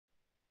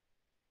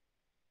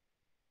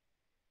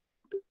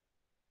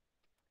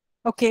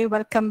Okay,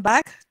 welcome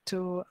back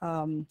to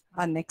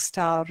our next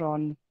hour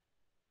on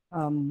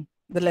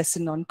the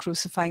lesson on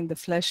crucifying the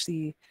flesh.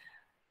 The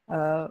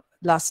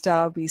last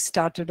hour we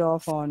started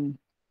off on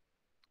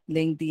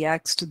laying the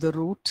axe to the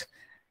root,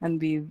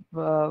 and we've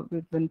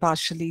been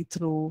partially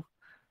through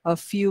a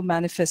few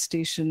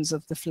manifestations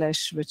of the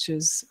flesh, which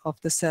is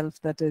of the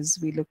self. That is,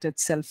 we looked at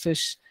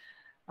selfish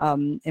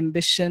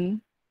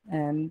ambition,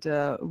 and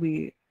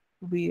we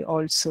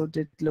also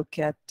did look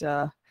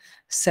at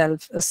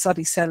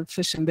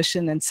selfish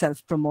ambition and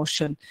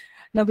self-promotion.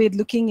 Now we're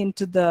looking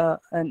into the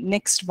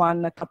next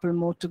one, a couple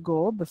more to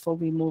go before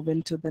we move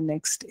into the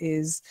next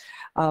is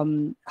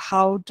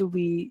how do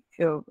we,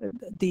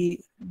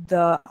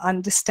 the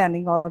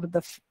understanding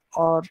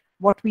or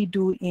what we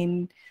do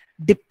in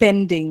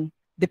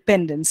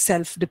dependence,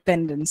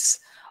 self-dependence,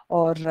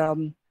 or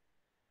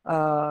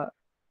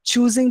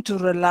choosing to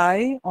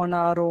rely on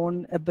our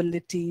own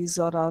abilities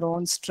or our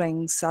own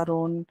strengths, our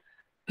own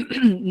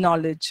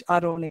knowledge,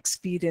 our own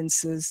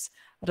experiences,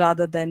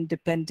 rather than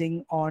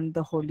depending on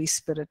the Holy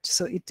Spirit.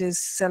 So it is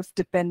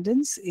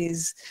self-dependence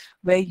is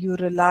where you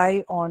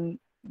rely on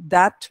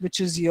that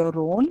which is your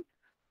own,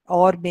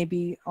 or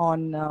maybe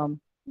on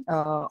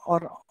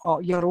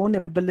or your own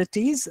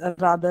abilities,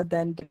 rather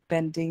than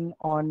depending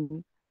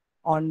on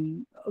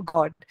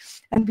God.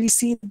 And we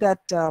see that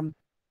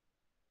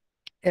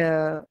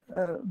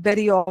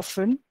very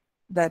often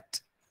that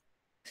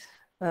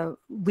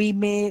we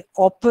may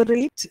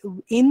operate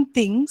in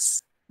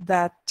things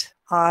that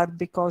are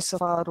because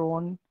of our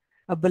own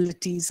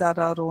abilities or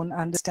our own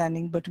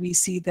understanding, but we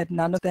see that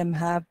none of them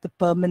have the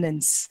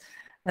permanence,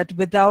 that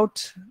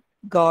without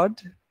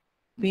God,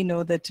 we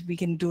know that we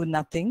can do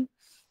nothing.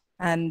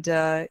 And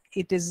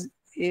it is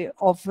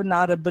often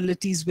our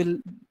abilities will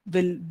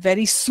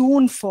very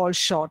soon fall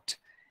short.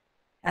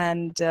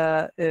 And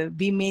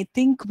we may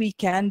think we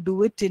can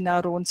do it in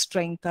our own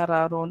strength or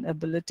our own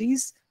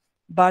abilities,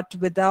 but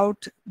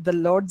without the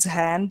Lord's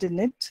hand in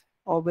it,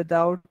 or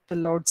without the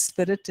Lord's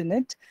Spirit in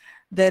it,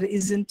 there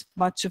isn't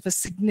much of a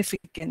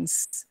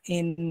significance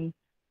in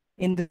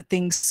the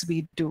things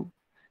we do,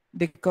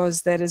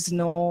 because there is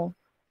no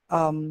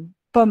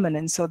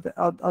permanence, or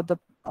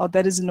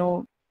there is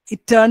no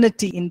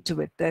eternity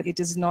into it. That it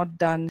is not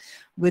done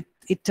with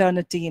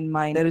eternity in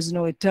mind. There is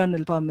no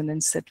eternal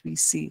permanence that we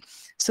see.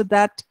 So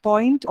that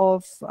point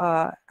of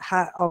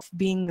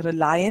being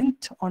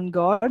reliant on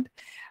God,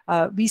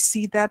 we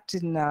see that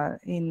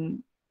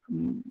in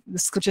the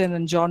scripture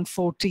in John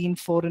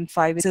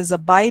 14:4-5. It says,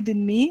 "Abide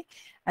in me,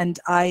 and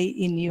I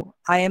in you.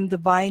 I am the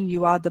vine;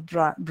 you are the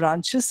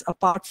branches.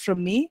 Apart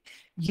from me,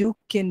 you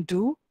can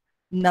do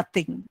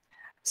nothing."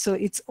 So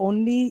it's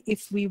only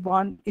if we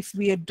want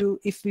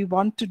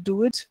to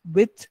do it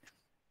with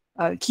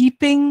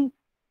keeping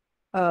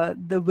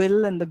the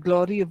will and the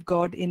glory of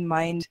God in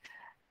mind.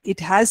 It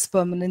has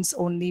permanence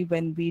only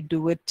when we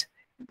do it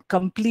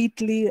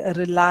completely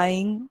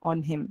relying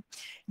on Him.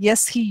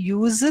 Yes, He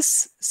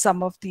uses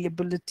some of the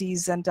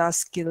abilities and our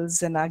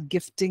skills and our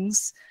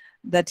giftings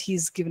that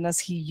He's given us.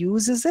 He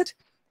uses it,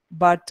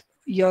 but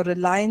your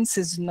reliance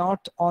is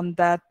not on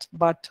that,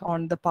 but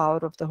on the power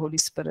of the Holy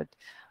Spirit.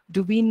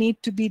 Do we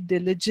need to be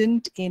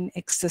diligent in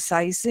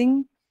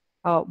exercising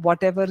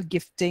whatever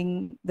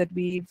gifting that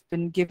we've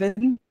been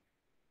given?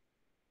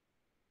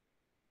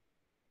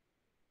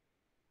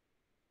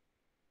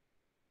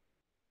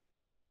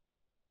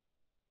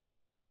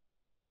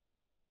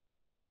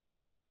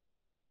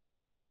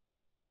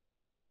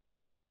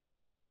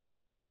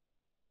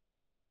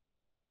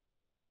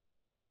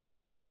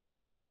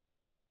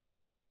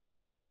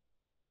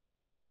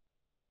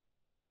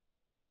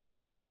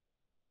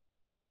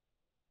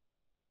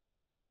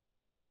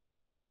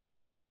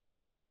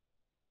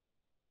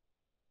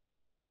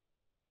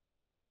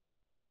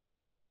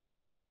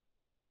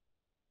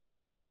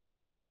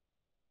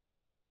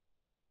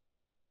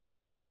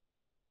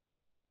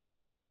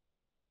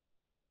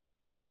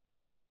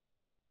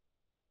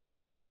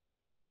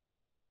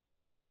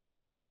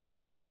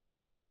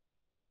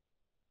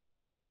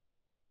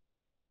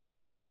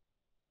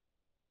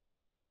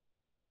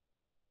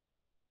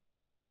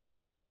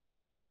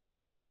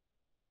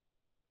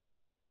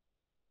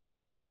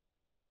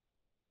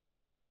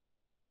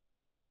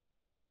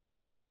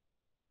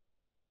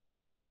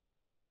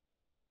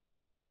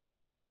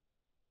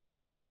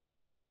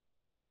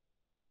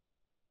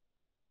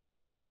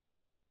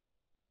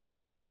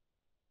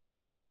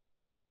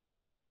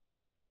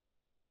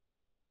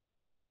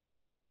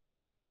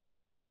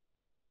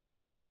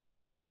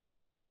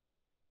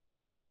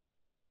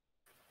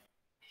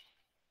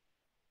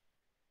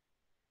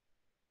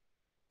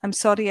 I'm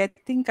sorry, I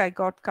think I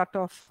got cut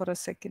off for a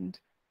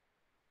second.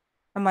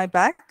 Am I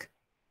back?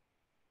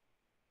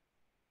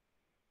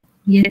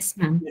 Yes,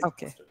 ma'am.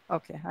 Okay,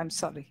 I'm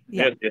sorry.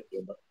 Yeah. Yes.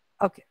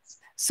 Okay.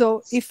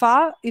 So if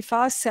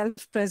our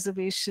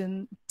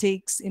self-preservation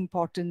takes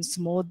importance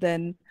more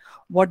than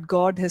what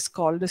God has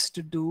called us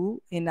to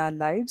do in our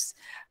lives,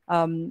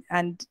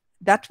 and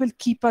that will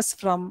keep us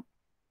from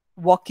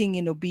walking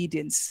in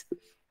obedience,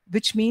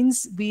 which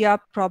means we are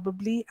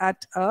probably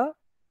at a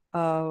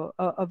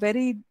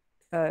very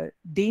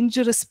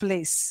dangerous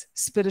place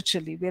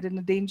spiritually. We're in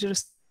a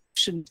dangerous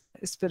position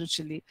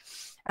spiritually,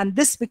 and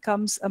this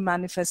becomes a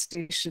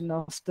manifestation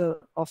of the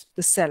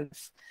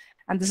self.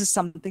 And this is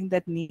something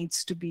that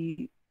needs to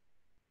be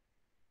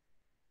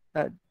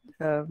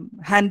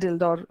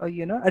handled, or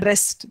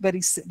addressed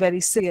very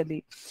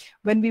severely.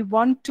 When we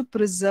want to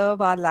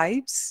preserve our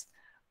lives,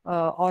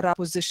 or our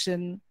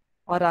position,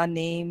 or our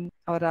name,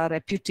 or our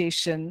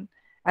reputation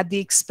at the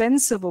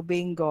expense of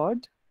obeying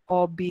God,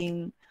 or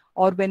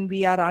when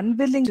we are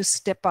unwilling to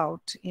step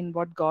out in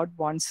what God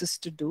wants us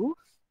to do,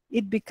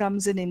 it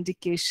becomes an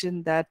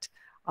indication that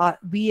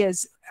we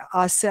as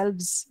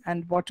ourselves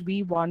and what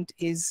we want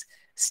is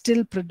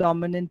still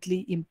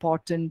predominantly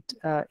important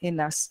in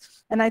us.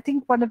 And I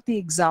think one of the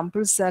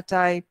examples that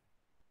I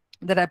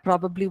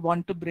probably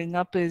want to bring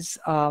up is,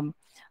 when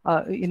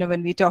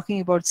we're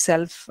talking about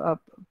self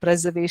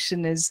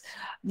preservation, is,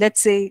 let's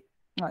say,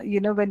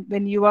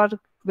 when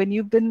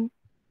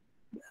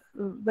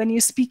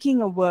you're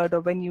speaking a word, or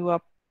when you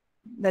are,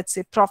 let's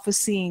say,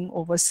 prophesying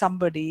over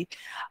somebody,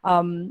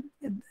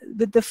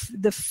 with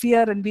the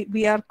fear, and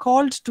we are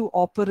called to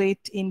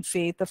operate in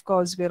faith. Of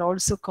course, we're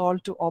also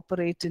called to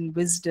operate in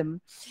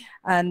wisdom,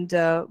 and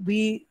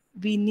we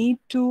need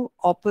to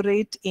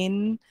operate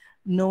in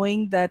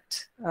knowing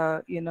that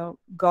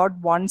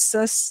God wants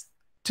us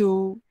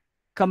to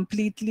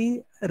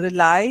completely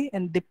rely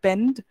and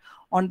depend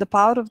on the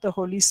power of the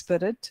Holy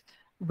Spirit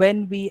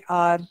when we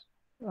are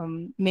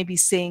maybe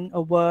saying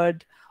a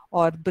word,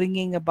 or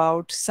bringing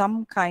about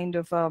some kind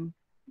of a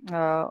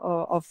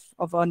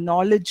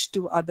knowledge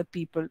to other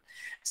people.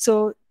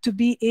 So to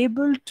be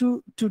able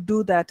to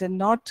do that, and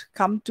not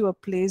come to a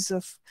place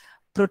of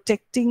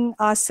protecting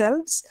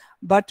ourselves,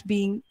 but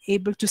being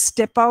able to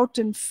step out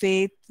in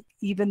faith,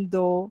 even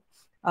though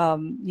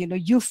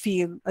you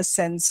feel a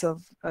sense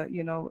of,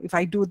 if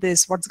I do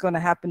this, what's going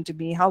to happen to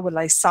me? How will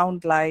I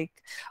sound like?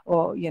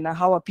 Or,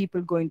 how are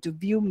people going to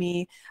view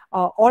me?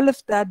 All of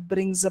that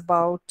brings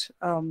about,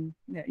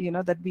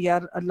 that we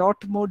are a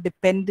lot more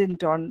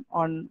dependent on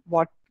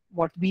what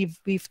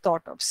we've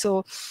thought of.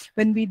 So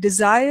when we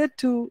desire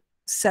to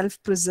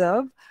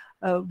self-preserve,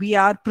 we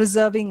are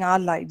preserving our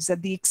lives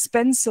at the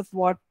expense of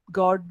what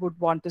God would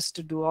want us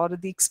to do, or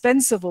at the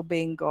expense of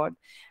obeying God.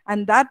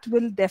 And that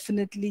will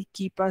definitely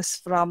keep us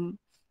from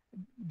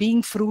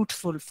being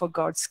fruitful for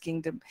God's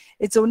kingdom.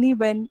 It's only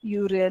when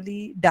you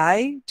really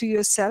die to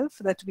yourself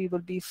that we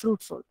will be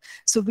fruitful.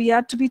 So we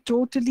are to be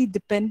totally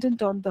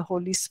dependent on the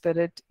Holy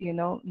Spirit,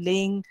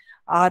 laying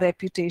our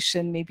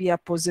reputation, maybe our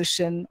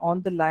position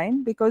on the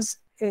line, because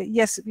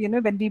yes,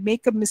 when we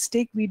make a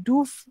mistake, we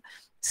do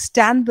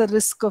stand the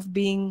risk of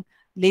being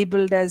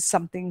labeled as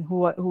something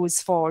who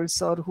is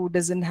false, or who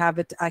doesn't have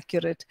it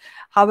accurate.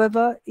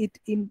 However, it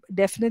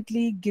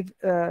definitely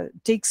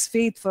takes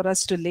faith for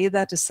us to lay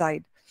that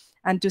aside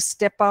and to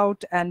step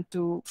out and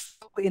to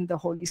flow in the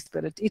Holy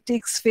Spirit. It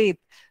takes faith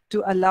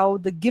to allow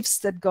the gifts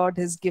that God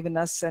has given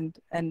us and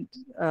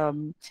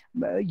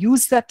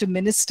use that to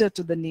minister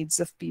to the needs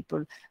of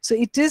people. So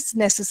it is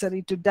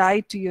necessary to die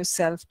to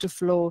yourself to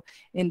flow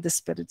in the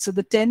Spirit. So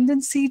the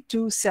tendency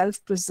to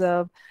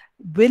self-preserve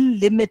will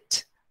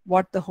limit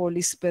what the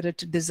Holy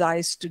Spirit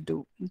desires to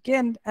do. Okay,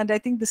 and I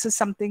think this is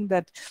something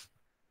that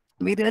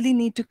we really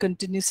need to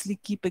continuously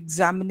keep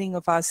examining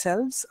of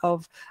ourselves,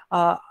 of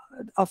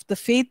the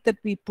faith that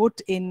we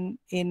put in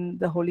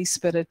the Holy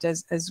Spirit,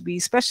 as we,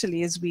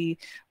 especially as we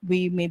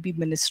may be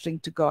ministering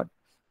to God.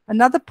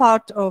 Another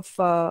part of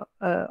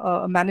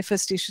a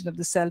manifestation of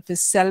the self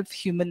is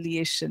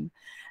self-humiliation.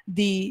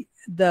 The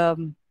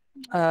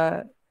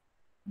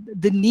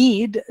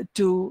need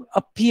to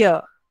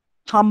appear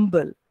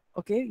humble.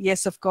 Okay,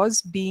 yes, of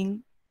course,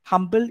 being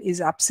humble is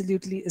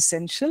absolutely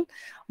essential,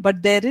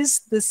 but there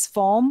is this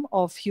form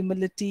of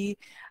humility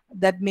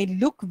that may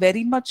look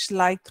very much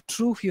like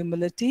true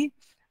humility,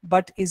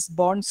 but is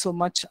born so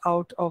much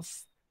out of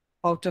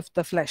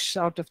the flesh,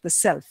 out of the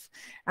self.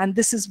 And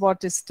this is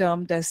what is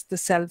termed as the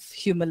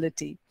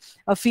self-humility,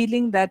 a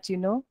feeling that,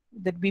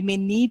 that we may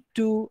need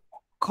to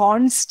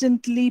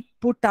constantly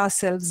put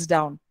ourselves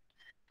down,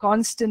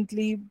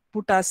 constantly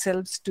put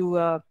ourselves to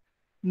a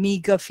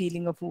meager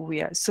feeling of who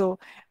we are. So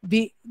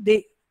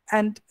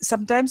and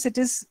sometimes it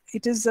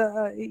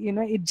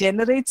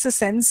generates a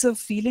sense of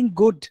feeling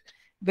good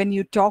when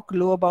you talk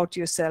low about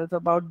yourself,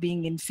 about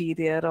being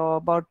inferior, or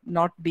about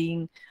not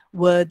being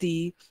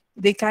worthy.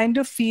 They kind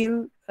of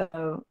feel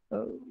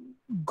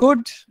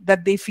good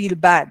that they feel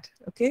bad.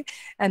 Okay,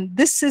 and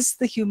this is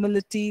the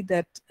humility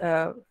that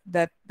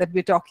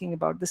we're talking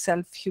about, the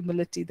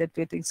self-humility that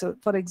we're thinking. So,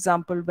 for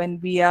example, when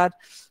we are,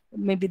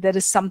 maybe there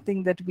is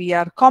something that we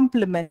are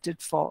complimented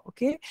for.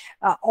 Okay,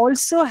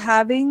 also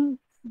having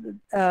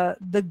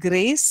the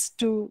grace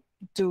to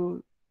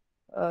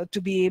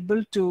be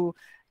able to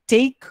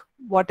take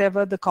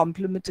whatever the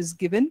compliment is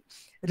given,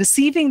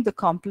 receiving the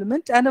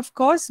compliment, and of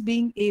course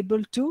being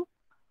able to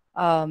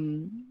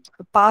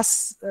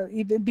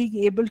even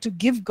being able to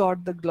give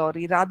God the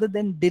glory rather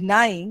than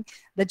denying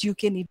that you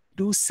can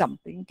do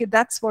something. Okay,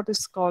 that's what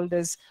is called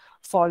as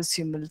false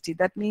humility.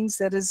 That means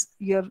there is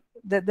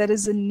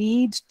a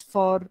need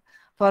for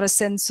a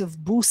sense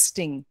of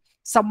boosting.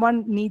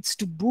 Someone needs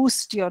to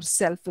boost your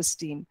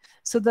self-esteem.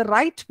 So the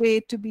right way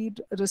to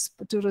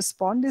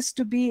respond is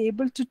to be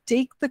able to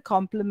take the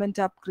compliment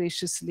up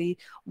graciously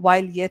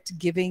while yet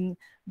giving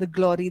the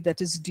glory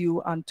that is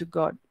due unto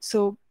God.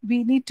 So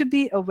we need to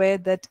be aware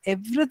that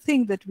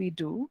everything that we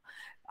do,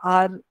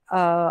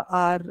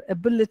 our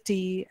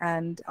ability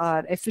and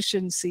our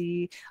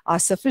efficiency, our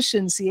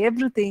sufficiency,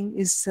 everything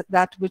is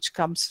that which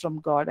comes from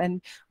God.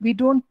 And we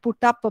don't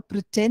put up a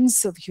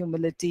pretense of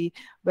humility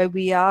where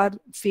we are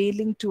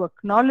failing to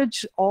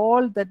acknowledge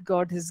all that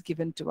God has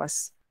given to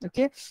us.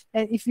 Okay,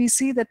 and if we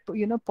see that,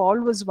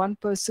 Paul was one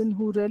person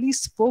who really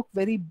spoke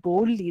very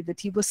boldly that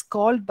he was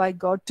called by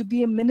God to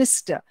be a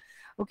minister.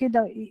 Okay,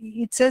 now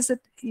it says that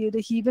he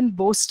even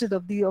boasted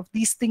of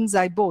these things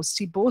I boast.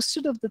 He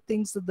boasted of the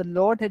things that the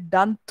Lord had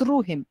done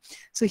through him.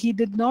 So he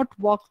did not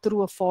walk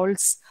through a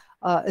false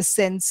a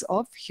sense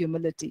of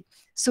humility.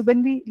 So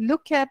when we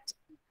look at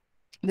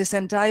this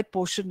entire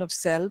portion of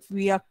self,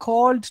 we are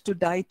called to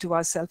die to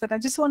ourselves. And I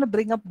just want to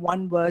bring up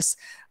one verse,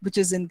 which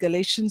is in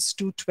Galatians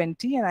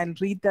 2:20, and I'll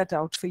read that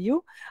out for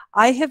you.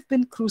 I have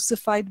been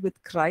crucified with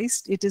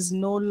Christ. It is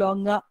no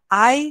longer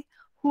I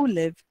who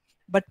live,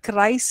 but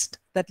Christ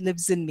that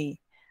lives in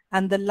me.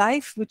 And the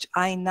life which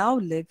I now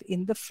live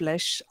in the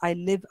flesh, I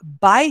live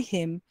by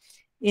him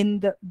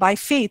by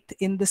faith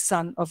in the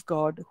Son of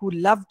God who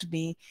loved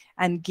me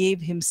and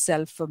gave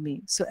himself for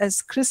me. So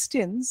as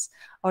Christians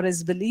or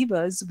as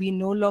believers, we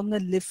no longer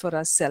live for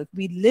ourselves.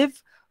 We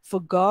live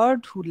for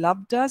God who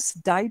loved us,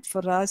 died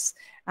for us,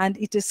 and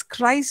it is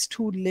Christ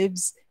who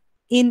lives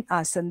in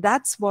us. And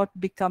that's what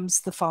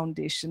becomes the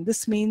foundation.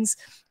 This means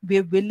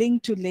we're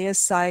willing to lay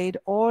aside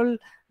all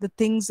the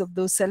things of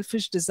those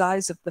selfish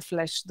desires of the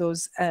flesh,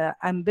 those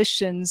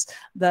ambitions,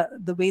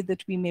 the way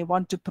that we may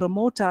want to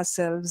promote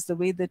ourselves, the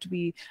way that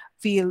we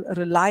feel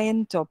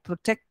reliant or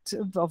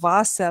protective of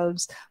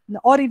ourselves,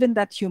 or even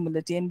that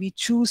humility. And we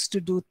choose to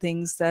do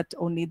things that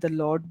only the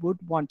Lord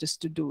would want us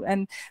to do.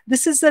 And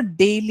this is a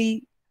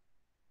daily,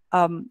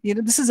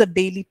 this is a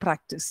daily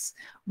practice.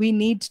 We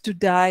need to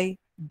die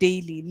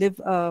daily, live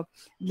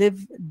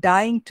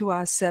dying to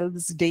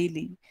ourselves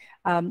daily.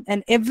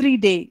 And every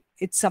day,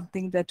 it's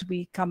something that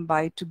we come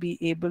by to be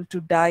able to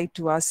die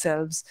to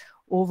ourselves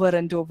over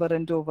and over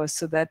and over,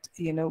 so that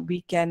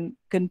we can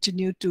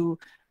continue to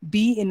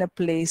be in a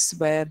place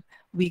where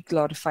we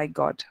glorify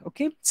God.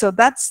 Okay, so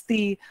that's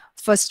the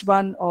first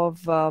one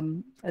of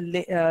laying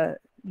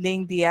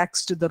the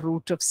axe to the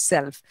root of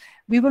self.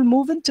 We will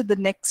move into the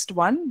next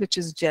one, which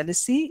is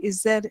jealousy.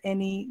 Is there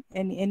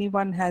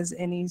anyone has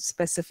any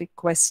specific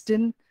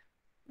question?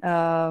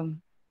 Or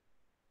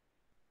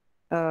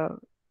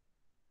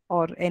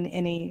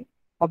any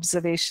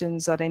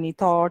observations or any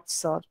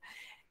thoughts or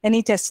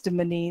any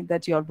testimony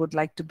that you all would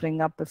like to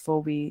bring up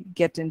before we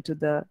get into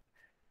the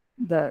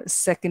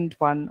second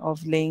one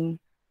of laying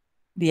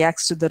the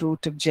axe to the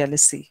root of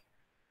jealousy?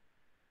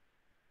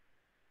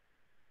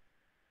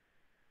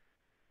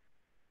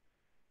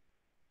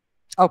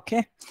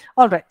 Okay.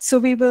 All right. So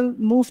we will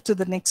move to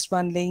the next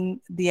one,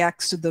 laying the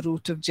axe to the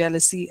root of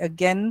jealousy.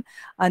 Again,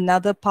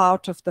 another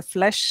part of the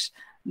flesh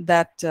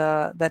that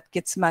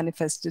gets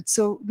manifested.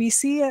 So we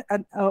see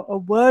a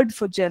word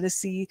for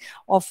jealousy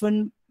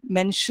often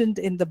mentioned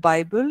in the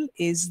Bible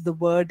is the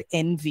word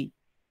envy.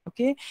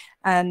 Okay.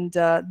 And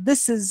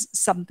this is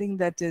something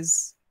that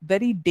is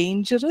very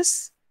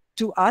dangerous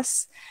to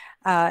us.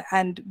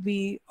 And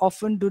we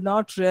often do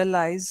not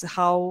realize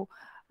how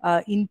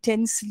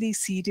intensely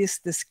serious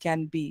this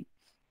can be.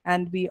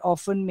 And we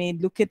often may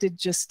look at it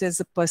just as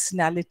a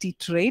personality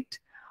trait,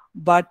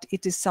 but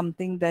it is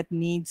something that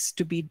needs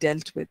to be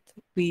dealt with.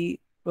 We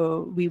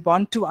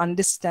want to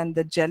understand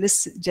that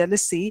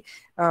jealousy,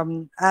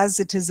 as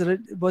it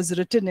was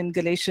written in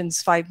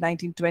Galatians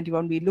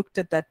 5:19-21. We looked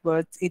at that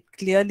word. It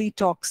clearly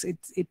talks.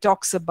 It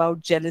talks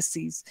about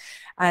jealousies,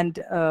 and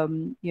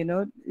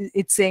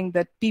it's saying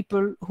that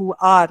people who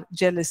are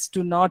jealous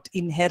do not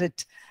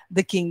inherit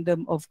the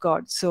kingdom of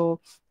God.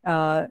 So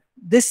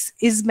this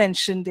is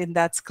mentioned in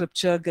that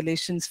scripture,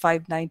 Galatians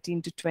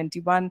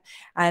 5:19-21,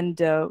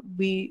 and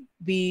we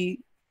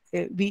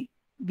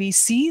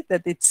see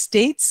that it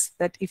states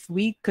that if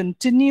we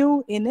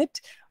continue in it,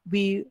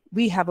 we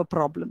have a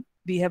problem.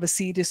 We have a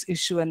serious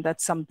issue, and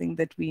that's something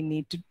that we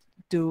need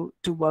to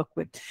work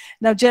with.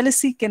 Now,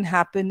 jealousy can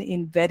happen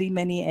in very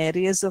many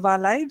areas of our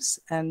lives,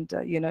 and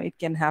it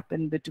can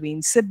happen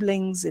between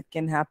siblings, it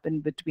can happen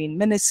between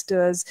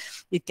ministers,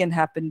 it can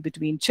happen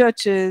between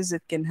churches,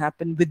 it can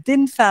happen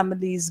within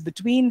families,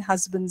 between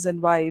husbands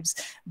and wives,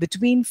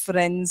 between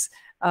friends.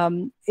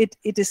 It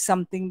is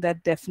something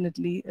that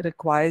definitely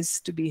requires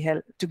to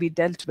be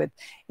dealt with.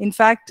 In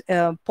fact,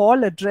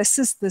 Paul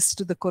addresses this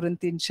to the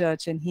Corinthian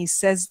church, and he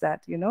says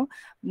that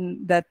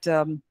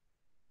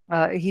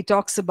he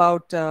talks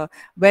about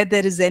where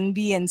there is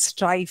envy and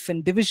strife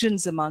and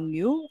divisions among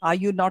you, are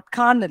you not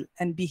carnal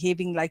and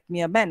behaving like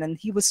mere men? And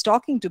he was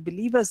talking to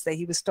believers there.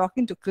 He was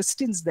talking to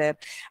Christians there.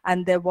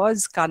 And there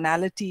was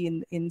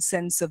carnality in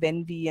sense of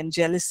envy and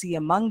jealousy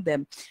among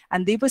them.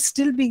 And they were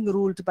still being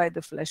ruled by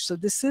the flesh. So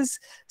this is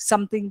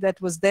something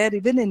that was there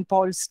even in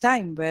Paul's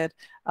time, where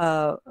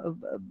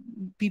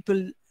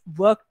people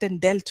worked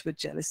and dealt with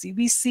jealousy.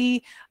 We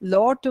see a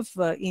lot of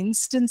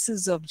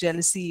instances of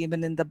jealousy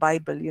even in the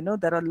Bible.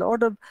 There are a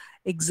lot of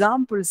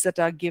examples that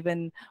are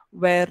given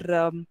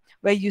where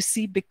you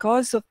see,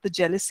 because of the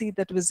jealousy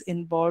that was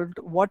involved,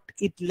 what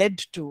it led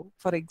to.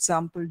 For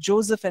example,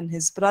 Joseph and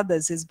his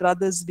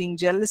brothers being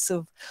jealous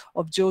of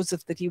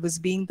Joseph, that he was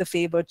being the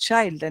favored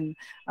child, and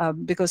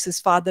because his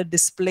father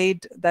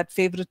displayed that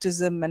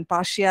favoritism and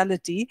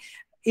partiality,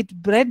 it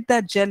bred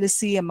that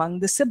jealousy among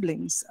the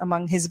siblings,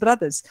 among his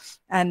brothers.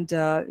 And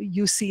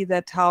you see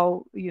that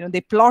how,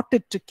 they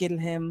plotted to kill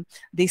him.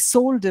 They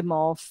sold him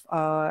off,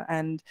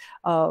 and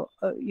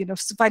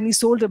finally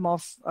sold him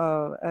off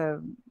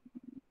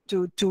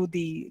to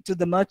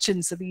the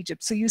merchants of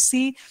Egypt. So you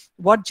see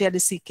what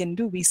jealousy can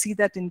do. We see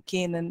that in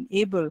Cain and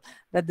Abel,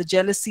 that the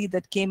jealousy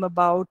that came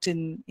about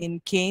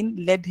in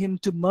Cain led him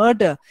to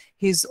murder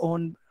his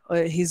own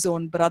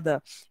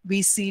brother.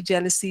 We see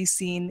jealousy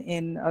seen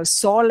in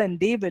Saul and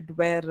David,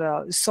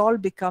 where Saul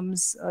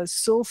becomes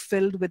so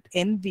filled with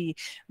envy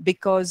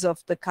because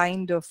of the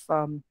kind of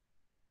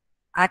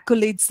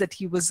accolades that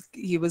he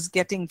was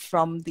getting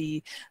from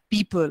the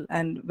people,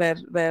 and where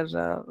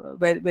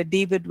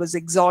David was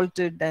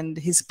exalted and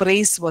his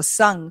praise was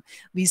sung.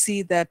 We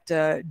see that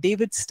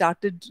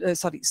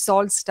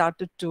Saul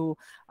started to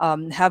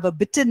have a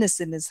bitterness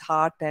in his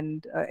heart,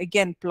 and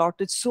again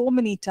plotted so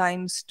many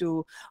times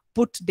to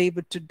put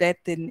David to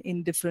death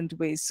in different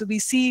ways. So we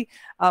see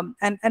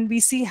and we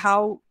see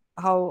how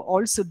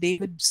also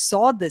David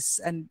saw this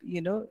and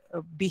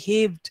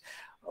behaved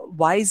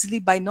wisely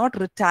by not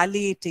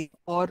retaliating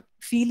or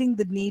feeling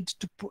the need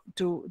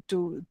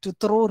to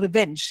throw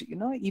revenge.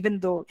 Even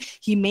though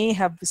he may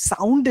have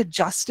sounded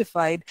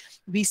justified,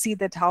 we see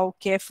that how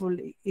careful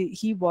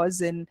he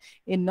was in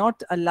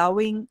not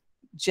allowing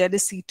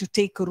jealousy to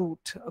take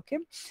root. Okay,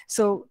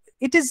 so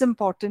it is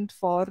important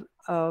for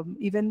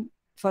even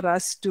for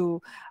us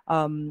to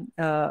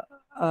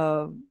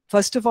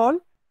first of all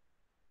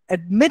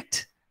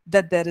admit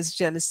that there is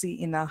jealousy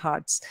in our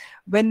hearts.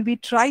 When we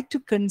try to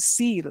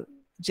conceal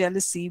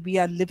jealousy, we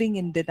are living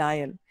in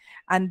denial.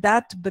 And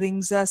that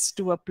brings us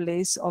to a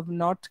place of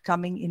not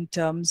coming in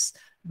terms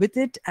with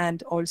it,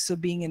 and also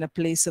being in a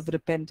place of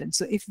repentance.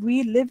 So if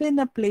we live in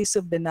a place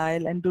of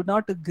denial and do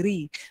not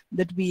agree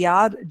that we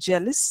are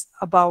jealous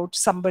about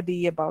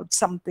somebody, about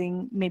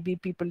something, maybe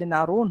people in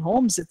our own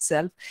homes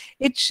itself,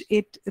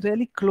 it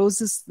really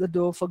closes the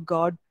door for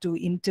God to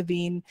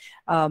intervene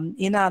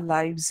in our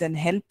lives and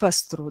help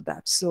us through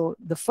that. So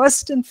the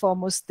first and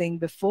foremost thing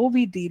before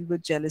we deal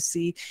with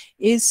jealousy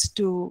is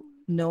to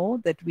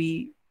know that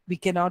we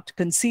cannot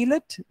conceal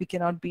it. We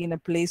cannot be in a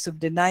place of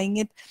denying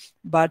it,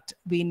 but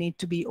we need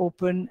to be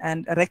open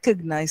and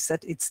recognize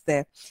that it's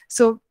there.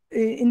 So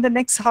in the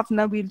next half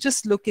an hour, we'll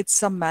just look at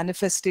some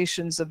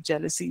manifestations of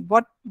jealousy.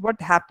 What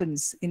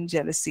happens in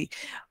jealousy?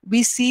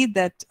 We see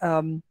that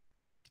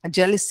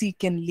jealousy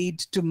can lead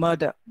to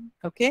murder.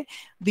 Okay,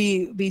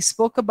 we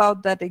spoke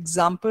about that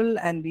example,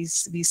 and we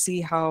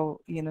see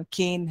how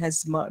Cain had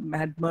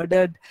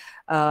murdered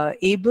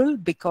Abel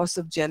because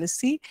of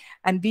jealousy.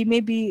 And we may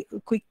be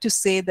quick to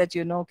say that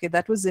okay,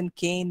 that was in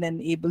Cain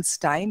and Abel's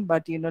time,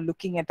 but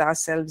looking at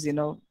ourselves,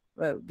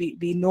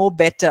 we know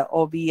better,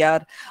 or we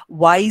are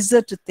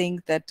wiser to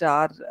think that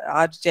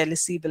our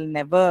jealousy will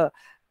never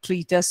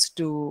treat us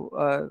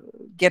to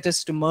get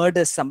us to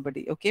murder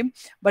somebody. Okay,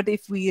 but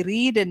if we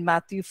read in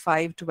Matthew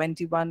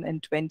 5:21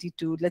 and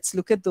 22, let's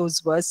look at those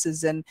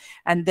verses, and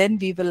then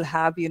we will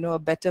have a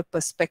better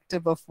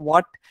perspective of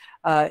what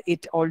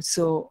it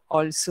also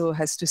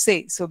has to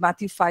say. So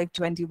Matthew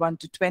 5:21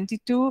 to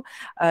 22,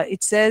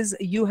 it says,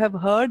 "You have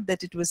heard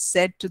that it was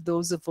said to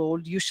those of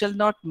old, you shall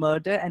not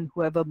murder, and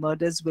whoever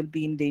murders will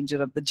be in danger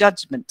of the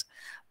judgment."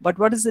 But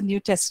what does the New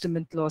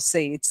Testament law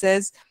say? It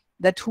says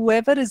that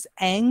whoever is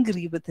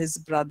angry with his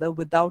brother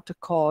without a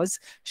cause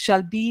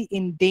shall be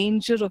in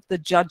danger of the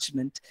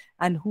judgment,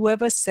 and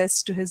whoever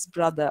says to his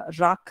brother,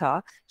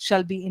 "Raka,"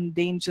 shall be in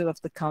danger of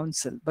the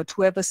council. But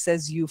whoever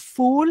says, "You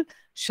fool,"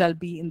 shall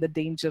be in the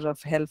danger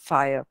of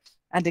hellfire.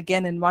 And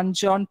again in 1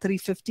 John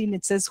 3:15,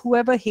 it says,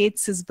 "Whoever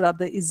hates his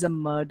brother is a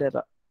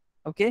murderer."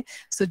 Okay,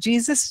 so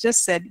Jesus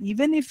just said,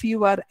 even if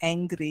you are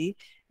angry,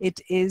 it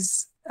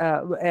is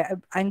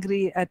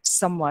angry at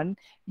someone,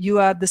 you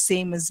are the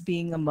same as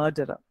being a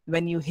murderer.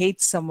 When you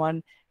hate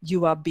someone,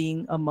 you are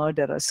being a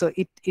murderer. So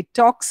it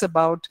talks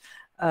about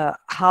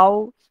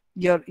how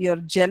your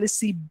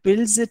jealousy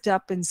builds it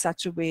up in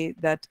such a way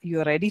that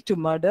you're ready to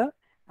murder,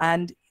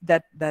 and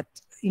that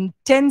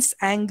intense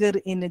anger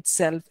in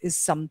itself is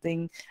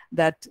something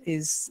that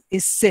is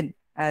sin.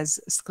 as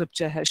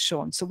scripture has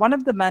shown. So one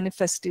of the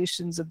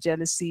manifestations of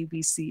jealousy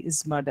we see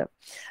is murder.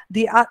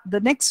 The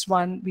next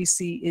one we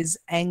see is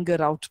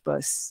anger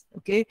outbursts,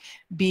 okay?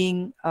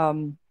 Being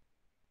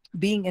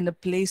in a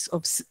place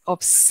of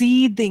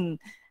seething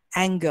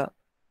anger.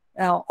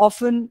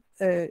 Often,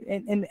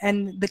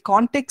 and the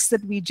context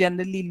that we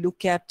generally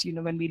look at,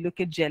 when we look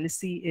at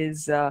jealousy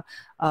is,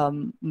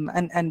 one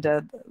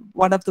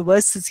of the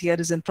verses here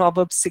is in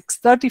Proverbs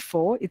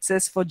 6:34. It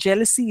says, "For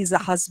jealousy is a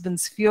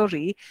husband's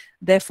fury,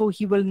 therefore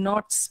he will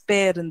not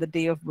spare in the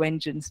day of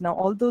vengeance." Now,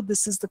 although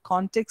this is the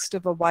context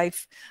of a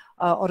wife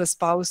or a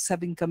spouse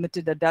having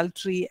committed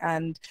adultery,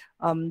 and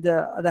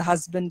the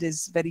husband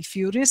is very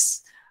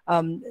furious,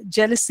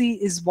 jealousy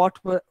is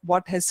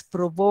what has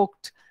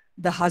provoked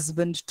the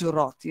husband to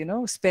wrath,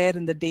 spare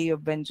in the day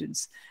of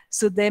vengeance.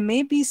 So there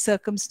may be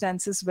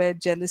circumstances where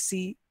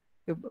jealousy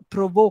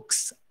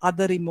provokes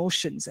other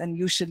emotions, and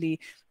usually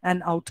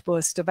an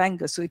outburst of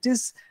anger. So it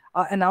is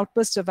an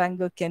outburst of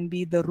anger can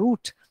be the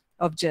root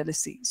of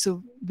jealousy.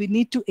 So we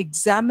need to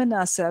examine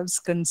ourselves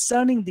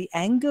concerning the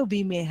anger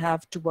we may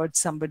have towards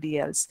somebody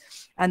else.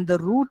 And the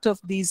root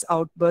of these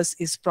outbursts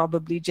is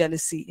probably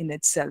jealousy in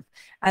itself.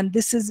 And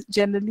this is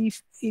generally,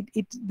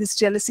 this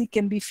jealousy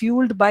can be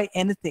fueled by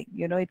anything.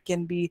 It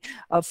can be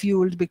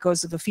fueled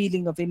because of a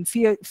feeling of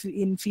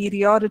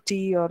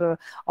inferiority, or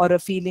a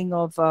feeling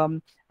of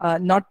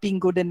not being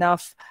good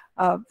enough.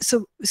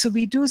 So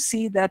we do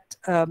see that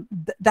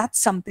that's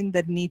something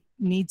that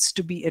needs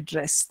to be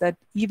addressed. That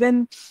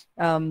even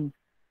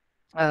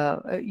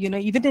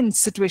even in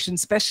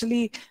situations,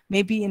 especially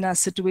maybe in our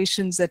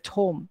situations at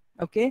home,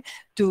 okay,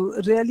 to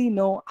really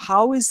know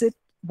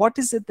what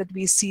is it that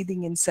we're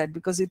seething inside,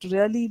 because it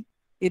really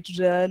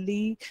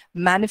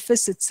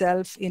manifests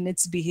itself in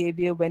its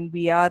behavior when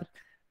we are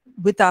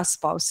with our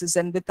spouses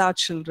and with our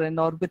children,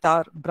 or with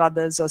our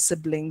brothers or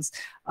siblings,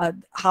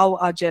 how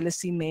our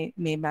jealousy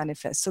may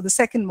manifest. So the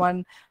second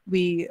one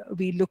we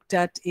looked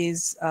at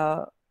is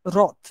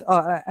wrath,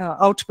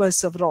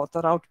 outbursts of wrath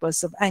or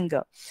outbursts of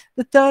anger.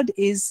 The third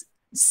is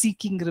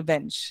seeking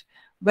revenge.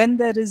 When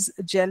there is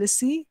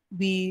jealousy,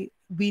 we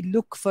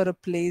look for a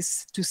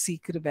place to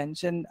seek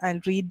revenge. And I'll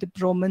read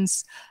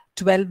Romans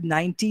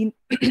 12:19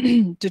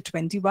 to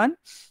 21.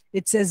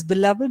 It says,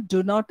 "Beloved,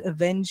 do not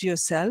avenge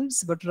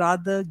yourselves, but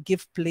rather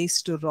give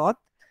place to wrath.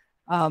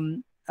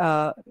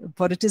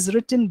 For it is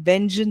written,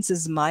 vengeance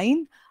is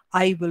mine,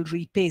 I will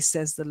repay,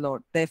 says the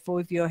Lord. Therefore,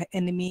 if your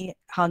enemy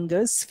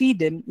hungers,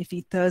 feed him. If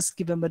he thirsts,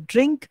 give him a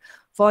drink.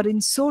 For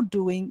in so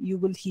doing, you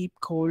will heap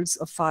coals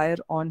of fire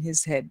on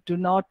his head. Do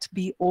not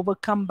be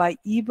overcome by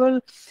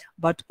evil,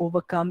 but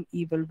overcome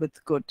evil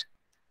with good."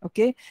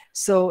 Okay,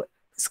 so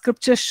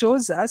scripture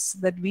shows us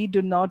that we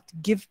do not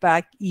give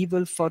back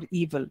evil for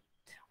evil,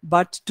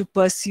 but to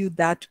pursue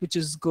that which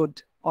is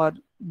good, or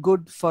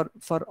good for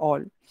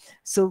all.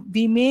 So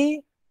we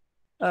may,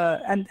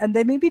 and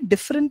there may be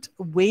different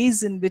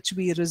ways in which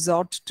we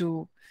resort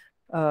to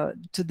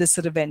this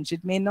revenge.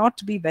 It may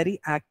not be very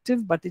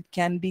active, but it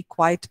can be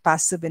quite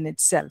passive in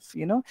itself.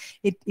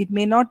 It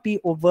may not be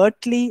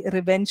overtly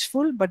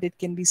revengeful, but it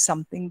can be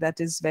something that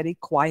is very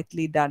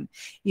quietly done.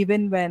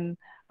 Even when,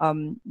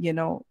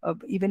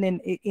 even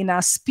in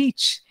our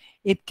speech,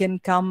 it can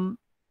come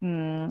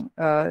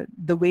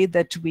the way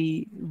that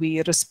we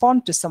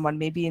respond to someone,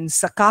 maybe in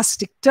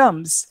sarcastic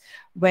terms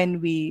when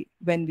we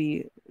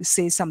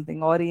say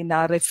something, or in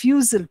our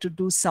refusal to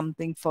do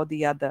something for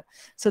the other.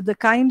 So the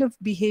kind of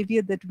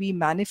behavior that we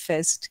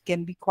manifest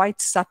can be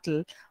quite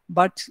subtle,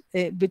 but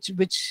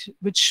which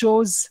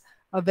shows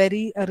a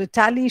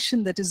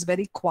retaliation that is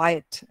very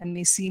quiet and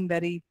may seem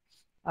very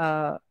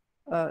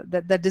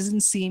that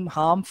doesn't seem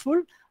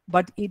harmful,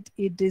 but it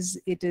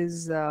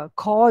is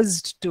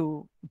caused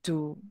to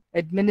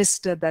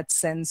administer that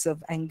sense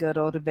of anger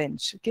or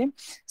revenge. Okay,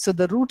 so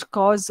the root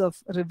cause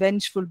of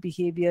revengeful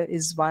behavior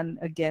is one,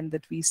 again,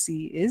 that we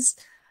see is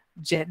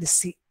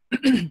jealousy.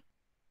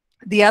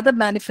 The other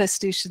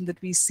manifestation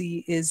that we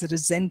see is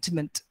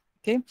resentment.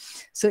 Okay,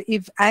 so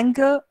if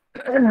anger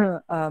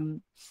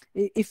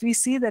if we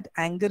see that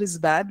anger is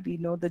bad, we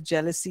know that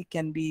jealousy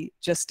can be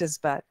just as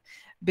bad.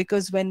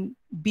 Because when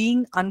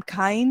being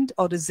unkind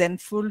or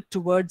resentful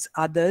towards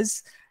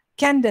others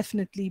can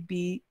definitely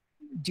be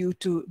due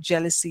to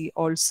jealousy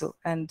also.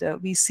 And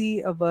we see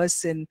a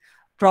verse in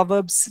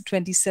Proverbs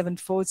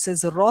 27:4. It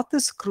says, "Wrath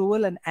is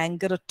cruel and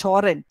anger a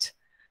torrent,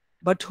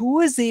 but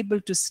who is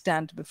able to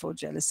stand before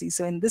jealousy?"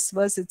 So in this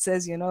verse, it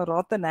says,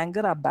 wrath and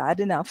anger are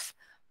bad enough,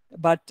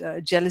 but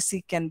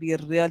jealousy can be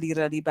really,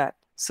 really bad.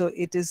 So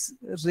it is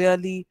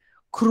really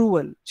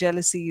cruel.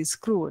 Jealousy is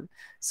cruel.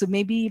 So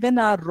maybe even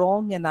our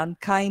wrong and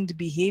unkind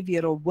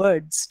behavior or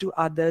words to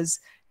others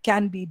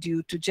can be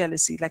due to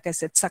jealousy. Like I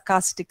said,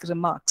 sarcastic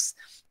remarks.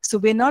 So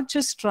we're not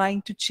just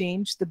trying to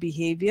change the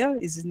behavior,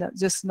 is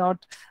just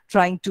not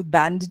trying to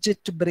bandage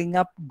it to bring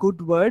up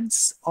good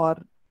words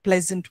or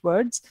pleasant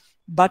words,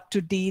 but to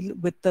deal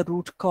with the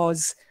root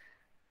cause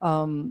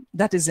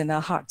that is in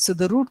our heart. So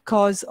the root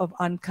cause of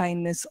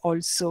unkindness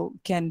also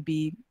can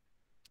be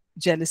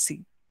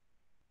jealousy.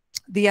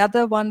 The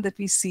other one that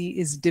we see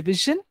is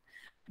division.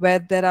 where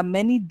there are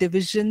many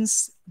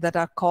divisions that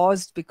are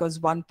caused because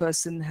one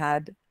person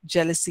had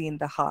jealousy in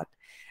the heart.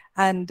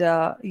 And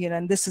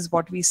and this is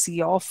what we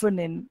see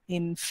often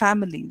in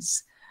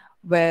families,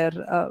 where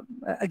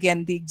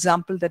again, the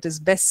example that is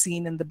best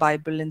seen in the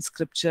Bible, in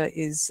Scripture,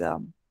 is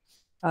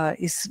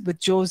with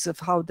Joseph,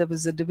 how there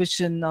was a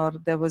division, or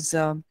there was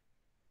a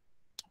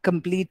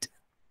complete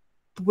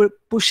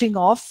pushing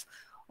off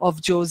of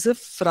Joseph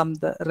from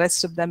the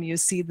rest of them. You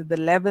see that the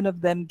 11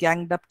 of them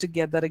ganged up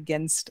together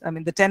against,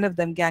 the 10 of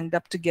them ganged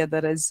up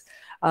together as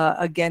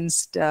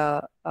against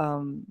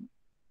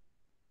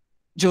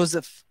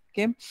Joseph.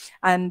 Okay.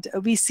 And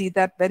we see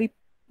that very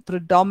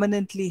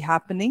predominantly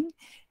happening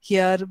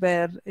here,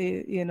 where,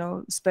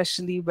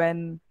 especially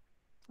when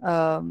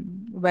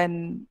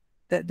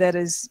there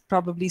is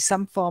probably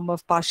some form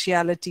of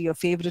partiality or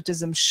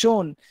favoritism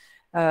shown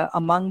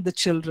among the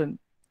children,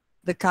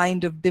 the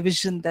kind of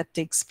division that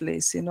takes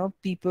place.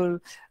 People,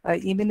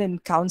 even in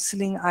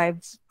counseling,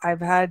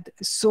 I've had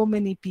so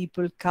many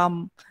people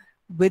come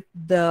with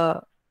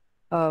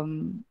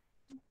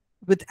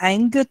with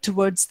anger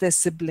towards their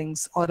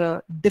siblings, or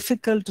a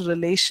difficult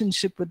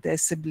relationship with their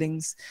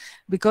siblings,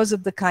 because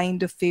of the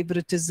kind of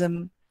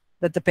favoritism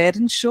that the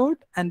parents showed,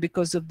 and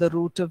because of the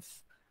root of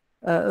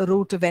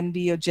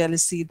envy or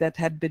jealousy that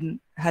had been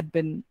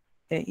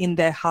in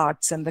their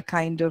hearts, and the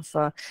kind of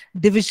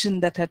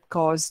division that had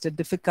caused a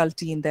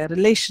difficulty in their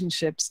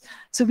relationships.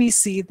 So we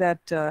see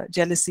that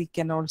jealousy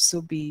can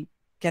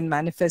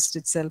manifest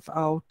itself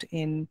out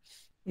in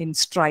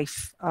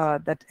strife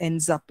that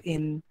ends up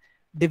in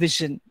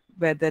division,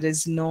 where there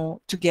is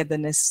no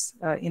togetherness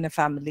in a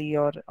family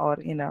or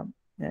in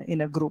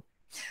a group.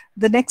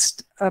 The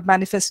next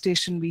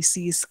manifestation we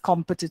see is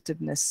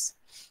competitiveness.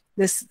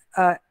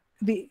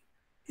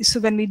 So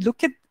when we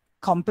look at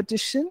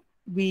competition,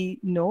 we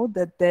know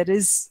that there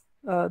is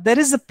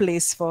a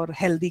place for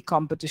healthy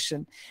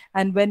competition,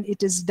 and when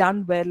it is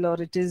done well,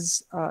 or it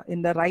is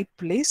in the right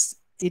place,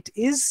 it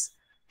is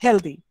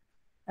healthy.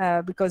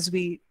 Because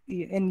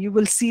you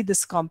will see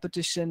this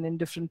competition in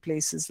different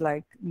places,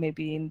 like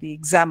maybe in the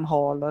exam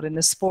hall or in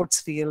a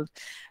sports field.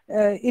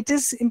 It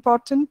is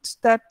important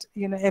that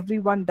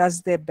everyone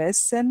does their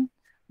best and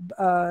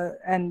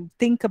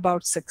think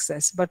about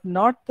success, but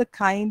not the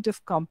kind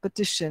of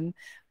competition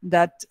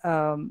that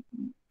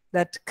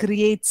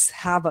creates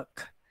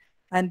havoc,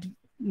 and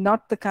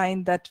not the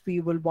kind that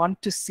we will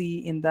want to see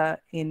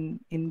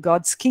in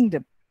God's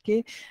kingdom.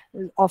 Okay,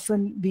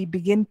 often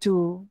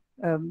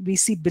we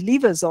see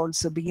believers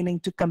also beginning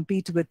to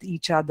compete with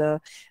each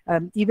other,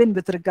 even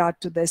with regard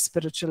to their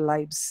spiritual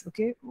lives.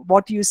 Okay,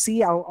 what you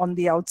see on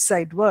the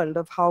outside world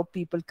of how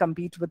people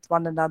compete with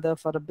one another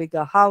for a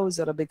bigger house,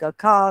 or a bigger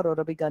car, or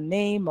a bigger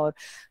name, or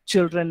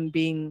children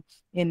being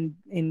in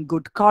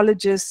good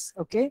colleges.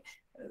 Okay,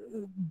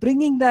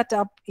 bringing that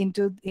up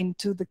into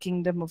the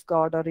kingdom of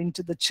God, or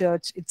into the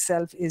church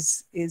itself,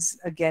 is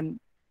again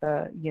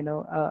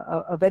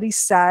a very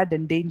sad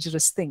and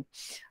dangerous thing.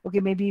 Okay,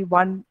 maybe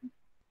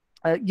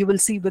you will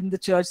see within the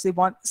church, they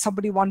want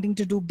somebody wanting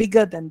to do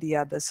bigger than the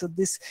other. So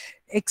this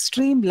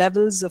extreme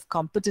levels of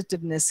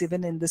competitiveness,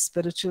 even in the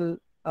spiritual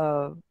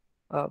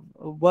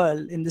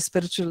world, in the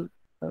spiritual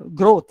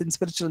growth, in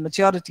spiritual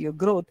maturity or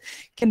growth,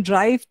 can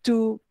drive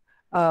to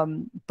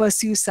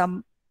pursue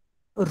some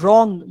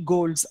wrong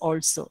goals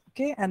also.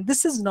 Okay, and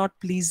this is not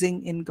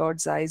pleasing in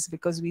God's eyes,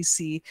 because we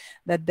see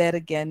that there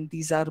again,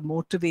 these are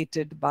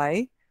motivated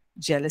by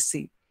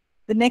jealousy.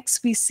 The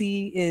next we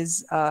see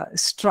is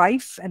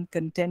strife and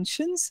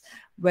contentions,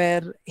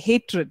 where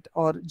hatred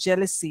or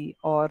jealousy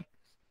or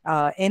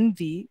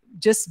envy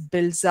just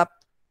builds up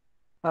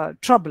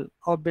trouble,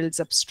 or builds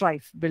up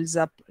strife, builds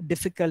up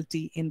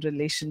difficulty in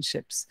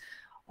relationships.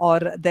 Or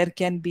there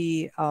can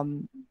be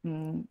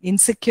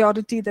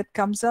insecurity that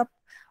comes up,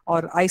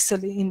 or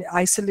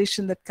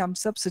isolation that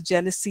comes up. So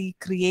jealousy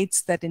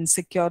creates that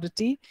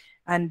insecurity,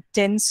 and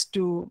tends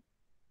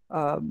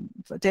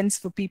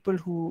for people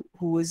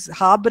who is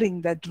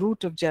harboring that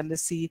root of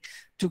jealousy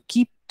to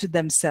keep to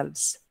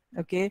themselves.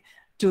 Okay,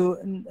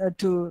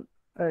 to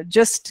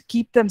just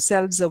keep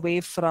themselves away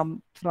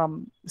from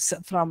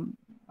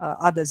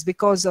others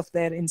because of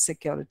their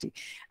insecurity.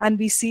 And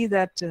we see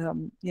that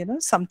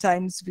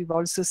sometimes we've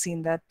also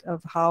seen that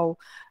of how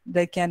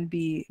there can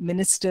be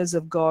ministers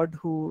of God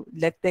who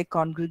let their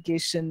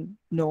congregation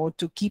know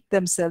to keep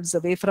themselves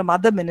away from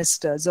other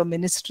ministers or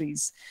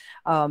ministries,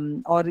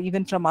 or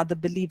even from other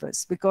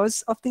believers,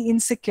 because of the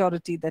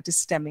insecurity that is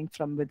stemming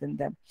from within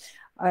them.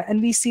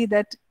 And we see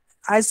that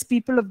as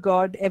people of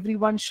God,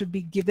 everyone should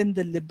be given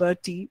the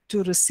liberty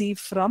to receive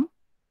from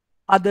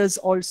others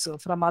also,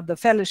 from other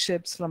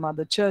fellowships, from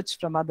other church,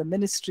 from other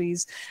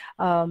ministries,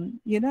 and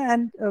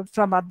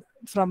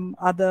from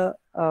other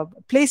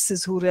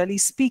places who really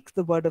speak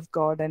the word of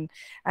God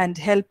and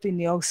help in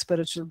your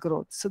spiritual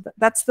growth. So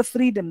that's the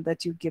freedom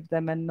that you give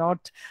them, and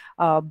not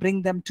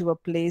bring them to a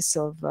place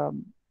of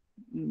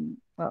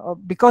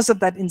because of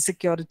that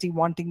insecurity,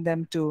 wanting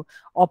them to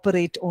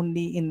operate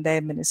only in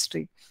their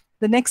ministry.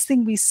 The next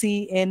thing we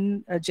see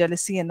in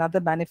jealousy, another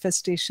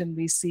manifestation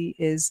we see,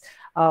 is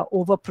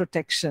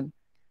overprotection.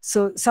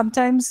 So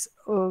sometimes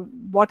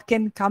what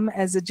can come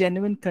as a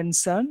genuine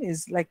concern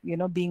is like,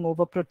 being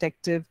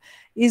overprotective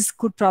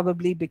could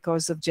probably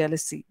because of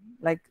jealousy.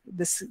 Like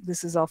this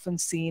is often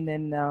seen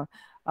in,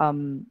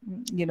 um,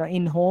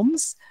 in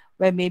homes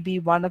where maybe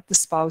one of the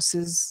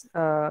spouses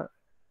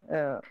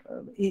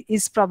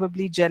is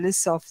probably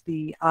jealous of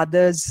the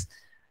other's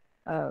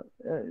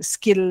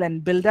skill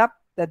and build up,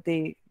 that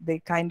they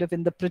kind of,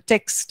 in the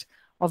pretext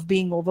of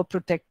being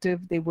overprotective,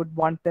 they would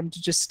want them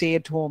to just stay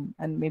at home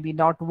and maybe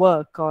not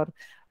work, or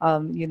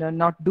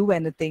not do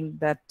anything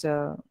that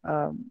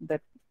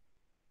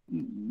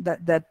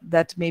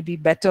may be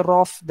better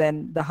off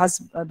than the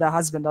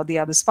husband or the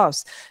other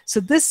spouse.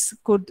 So this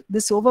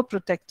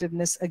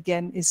overprotectiveness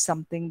again is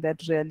something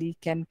that really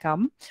can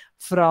come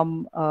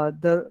from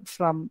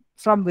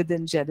from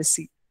within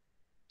jealousy.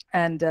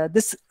 And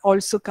this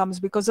also comes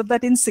because of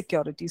that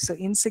insecurity. So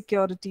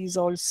insecurities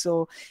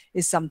also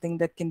is something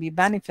that can be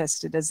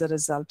manifested as a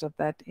result of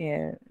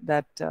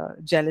that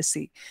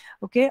jealousy.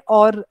 Okay,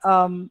 or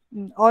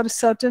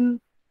certain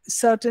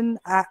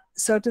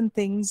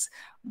things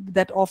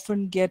that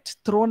often get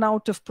thrown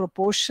out of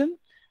proportion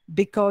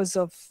because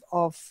of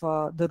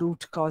the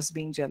root cause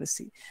being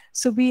jealousy.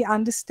 So we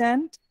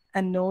understand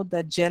and know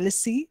that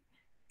jealousy,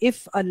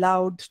 if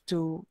allowed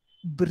to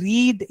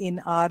breed in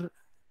our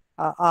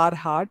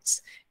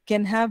hearts,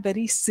 can have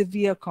very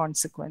severe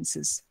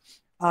consequences.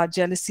 Our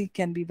jealousy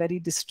can be very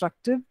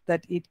destructive,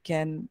 that it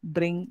can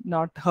bring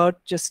not hurt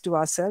just to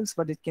ourselves,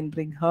 but it can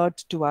bring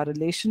hurt to our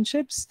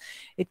relationships.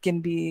 It can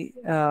be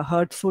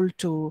hurtful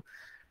to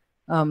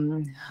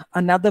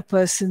another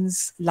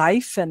person's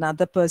life,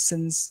 another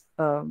person's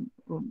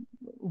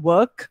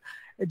work.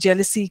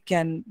 Jealousy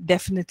can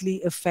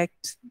definitely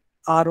affect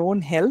our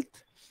own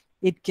health.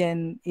 It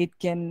can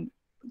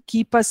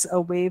keep us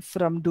away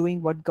from doing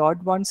what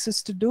God wants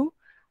us to do.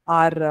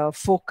 Our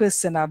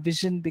focus and our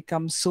vision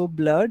becomes so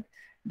blurred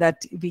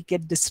that we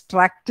get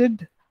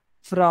distracted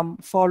from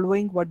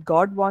following what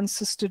God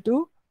wants us to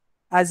do,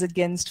 as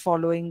against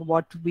following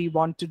what we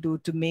want to do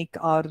to make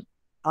our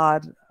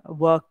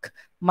work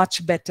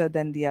much better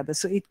than the other.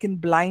 So it can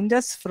blind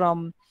us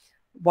from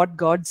what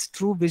God's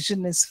true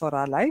vision is for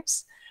our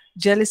lives.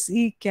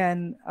 Jealousy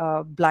can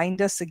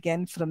blind us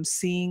again from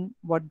seeing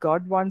what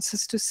God wants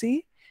us to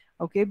see.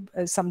 Okay,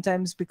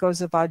 sometimes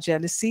because of our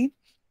jealousy,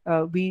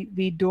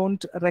 we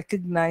don't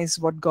recognize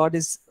what God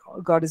is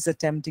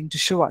attempting to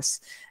show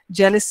us.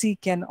 Jealousy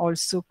can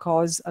also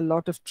cause a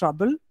lot of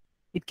trouble.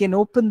 It can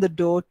open the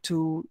door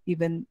to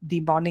even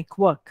demonic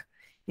work.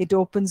 It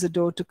opens the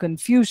door to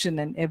confusion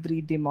and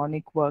every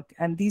demonic work.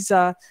 And these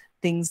are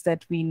things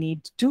that we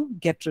need to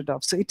get rid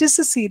of. So it is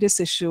a serious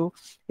issue.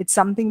 It's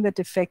something that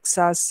affects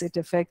us. It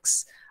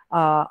affects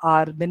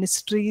our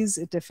ministries.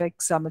 It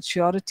affects our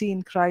maturity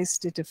in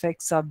Christ. It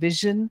affects our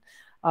vision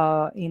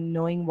in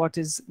knowing what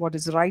is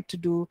right to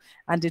do.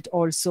 And it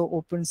also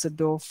opens the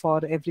door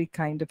for every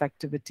kind of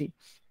activity,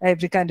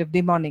 every kind of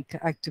demonic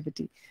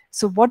activity.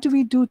 So what do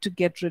we do to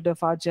get rid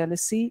of our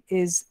jealousy?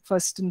 Is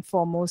first and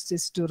foremost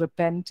is to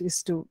repent,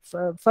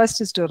 first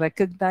is to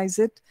recognize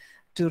it,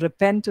 to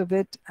repent of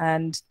it,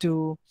 and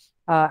to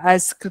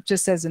as scripture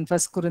says in 1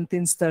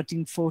 Corinthians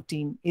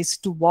 13:14, is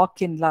to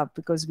walk in love,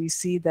 because we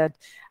see that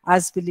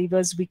as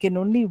believers we can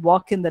only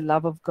walk in the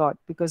love of God,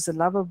 because the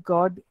love of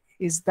God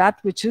is that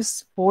which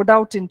is poured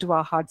out into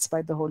our hearts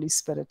by the Holy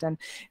Spirit. And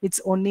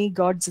it's only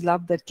God's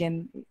love that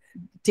can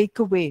take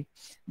away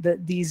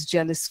these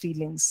jealous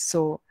feelings.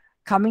 So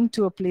coming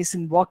to a place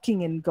and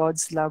walking in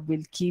God's love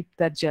will keep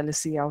that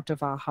jealousy out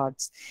of our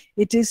hearts.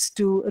 It is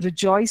to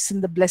rejoice in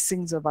the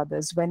blessings of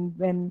others.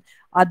 When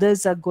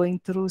others are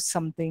going through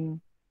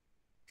something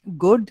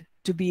good,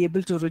 to be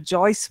able to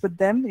rejoice with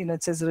them.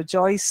 It says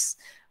rejoice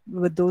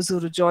with those who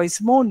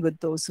rejoice, mourn with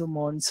those who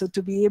mourn. So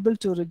to be able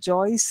to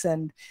rejoice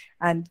and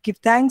give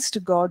thanks to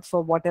God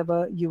for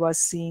whatever you are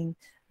seeing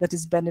that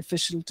is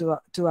beneficial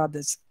to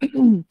others.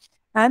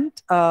 And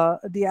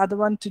the other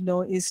one to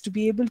know is to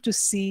be able to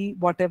see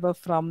whatever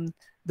from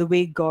the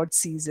way God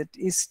sees it,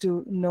 is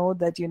to know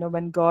that,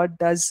 when God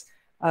does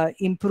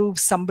improve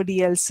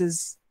somebody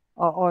else's,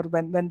 or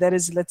when there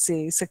is, let's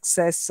say,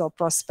 success or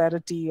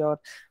prosperity or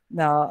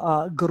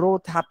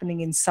growth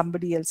happening in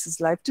somebody else's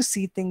life, to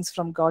see things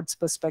from God's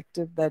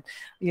perspective, that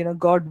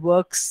God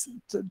works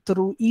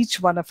through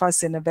each one of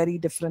us in a very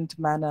different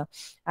manner,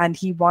 and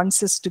he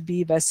wants us to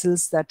be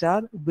vessels that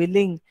are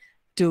willing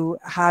to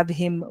have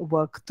him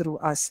work through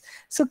us.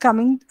 So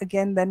coming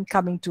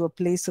to a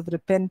place of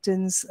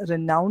repentance,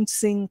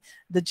 renouncing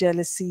the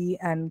jealousy,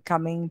 and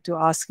coming to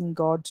asking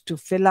God to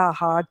fill our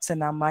hearts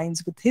and our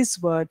minds with his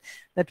word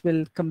that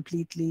will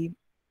completely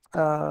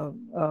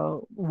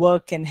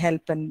work and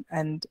help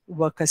and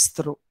work us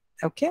through.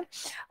 Okay,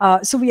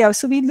 so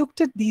we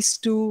looked at these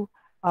two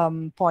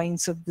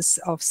points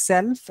of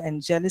self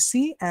and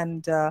jealousy,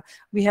 and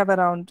we have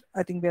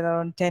I think we're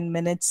around 10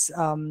 minutes,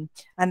 and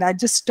I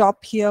just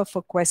stop here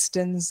for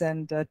questions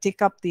and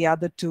take up the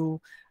other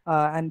two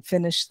and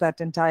finish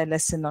that entire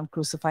lesson on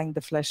crucifying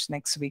the flesh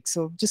next week.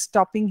 So just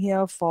stopping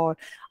here for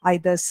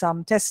either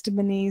some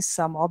testimonies,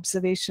 some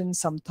observations,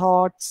 some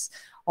thoughts,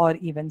 or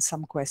even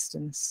some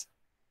questions.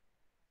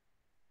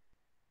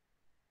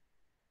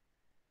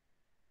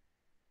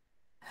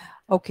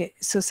 Okay,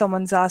 so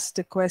someone's asked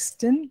a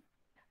question.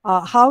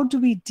 How do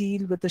we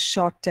deal with a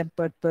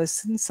short-tempered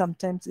person?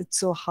 Sometimes it's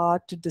so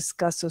hard to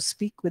discuss or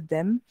speak with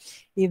them,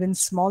 even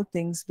small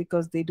things,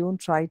 because they don't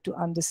try to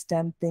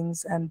understand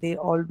things and they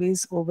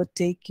always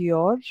overtake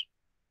your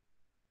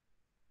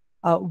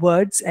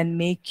words and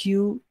make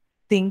you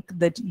think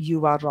that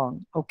you are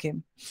wrong. Okay.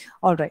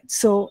 All right.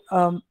 So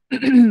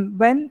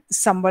when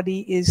somebody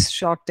is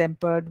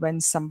short-tempered, when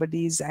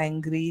somebody is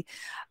angry,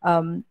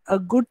 a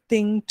good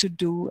thing to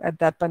do at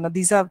that point, now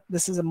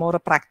this is a more a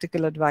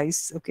practical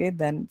advice, okay,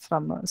 than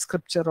from a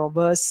scripture or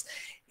verse,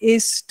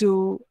 is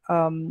to,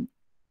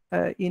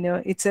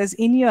 it says,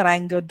 in your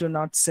anger, do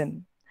not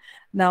sin.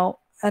 Now,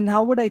 and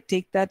how would I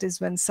take that is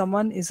when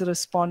someone is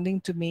responding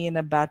to me in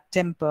a bad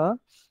temper,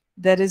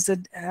 there is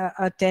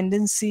a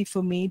tendency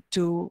for me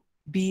to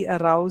be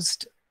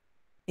aroused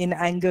in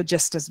anger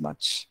just as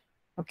much.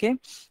 Okay.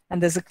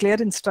 And there's a clear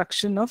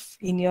instruction of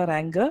in your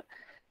anger,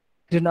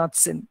 do not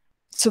sin.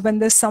 So when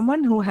there's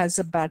someone who has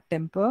a bad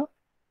temper,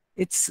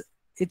 it's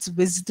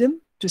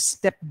wisdom to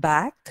step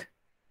back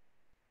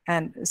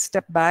and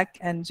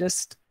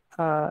just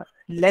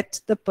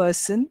let the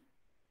person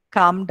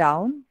calm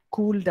down,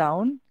 cool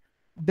down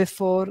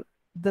before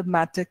the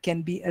matter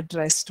can be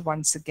addressed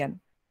once again.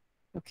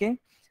 Okay.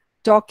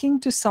 Talking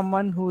to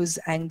someone who is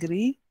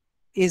angry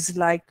is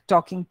like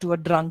talking to a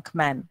drunk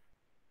man.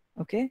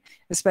 Okay.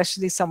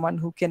 Especially someone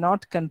who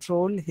cannot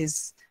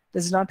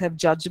does not have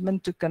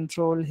judgment to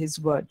control his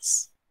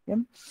words. Okay?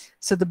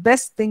 So the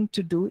best thing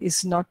to do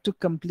is not to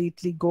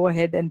completely go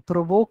ahead and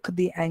provoke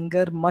the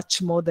anger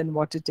much more than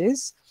what it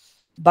is,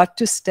 but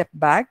to step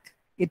back.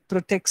 It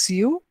protects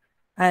you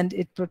and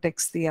it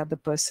protects the other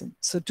person.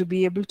 So to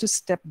be able to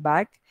step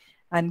back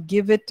and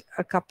give it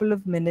a couple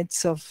of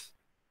minutes of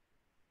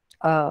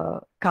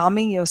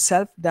calming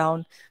yourself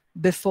down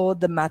before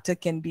the matter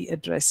can be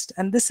addressed.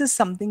 And this is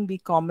something we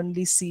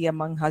commonly see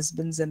among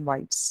husbands and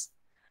wives,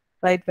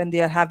 right? When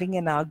they are having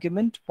an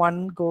argument,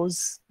 one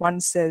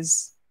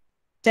says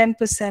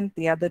 10%,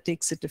 the other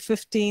takes it to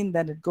 15,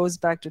 then it goes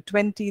back to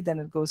 20, then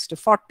it goes to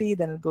 40,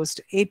 then it goes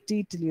to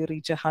 80 till you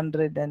reach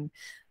 100, and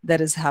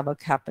there is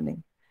havoc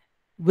happening.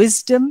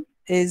 Wisdom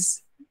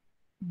is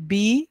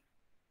be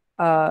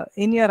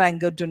in your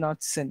anger, do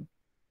not sin.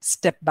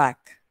 Step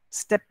back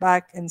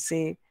and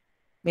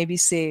maybe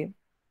say,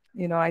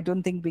 I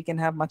don't think we can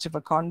have much of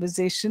a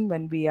conversation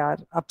when we are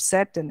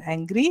upset and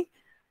angry.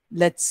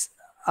 Let's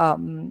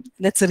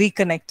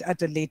reconnect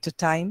at a later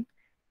time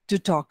to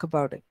talk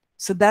about it.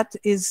 So that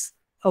is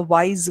a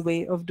wise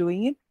way of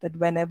doing it, that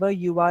whenever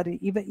you are,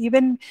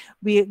 even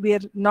we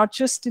are not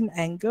just in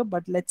anger,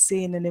 but let's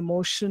say in an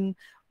emotion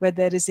where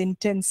there is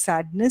intense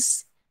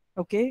sadness,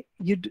 okay,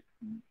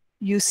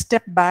 you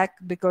step back,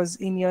 because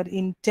in your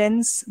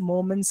intense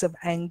moments of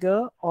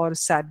anger or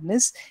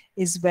sadness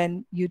is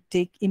when you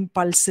take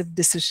impulsive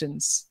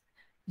decisions.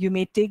 You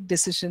may take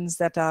decisions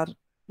that are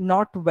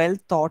not well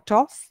thought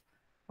of,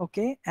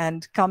 okay,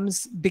 and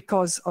comes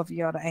because of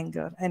your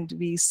anger. And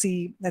we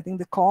see, I think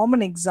the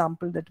common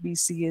example that we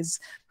see is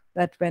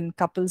that when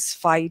couples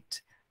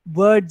fight,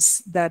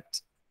 words that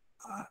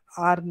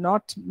are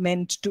not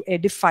meant to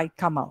edify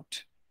come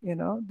out,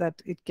 that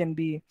it can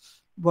be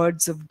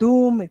words of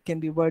doom, it can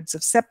be words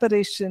of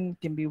separation,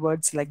 it can be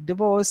words like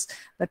divorce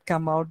that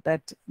come out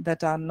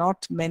that are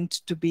not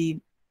meant to be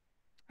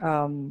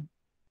that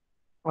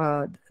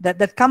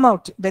come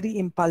out very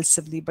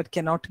impulsively but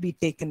cannot be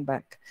taken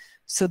back.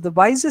 So the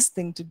wisest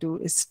thing to do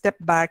is step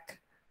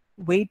back,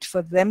 wait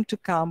for them to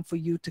calm, for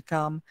you to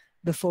calm,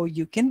 before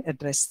you can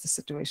address the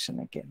situation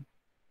again.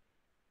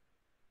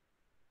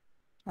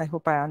 I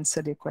hope I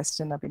answered your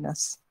question,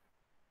 Avinas.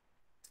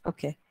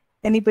 Okay.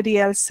 Anybody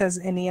else has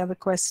any other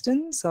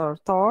questions or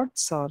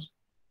thoughts or?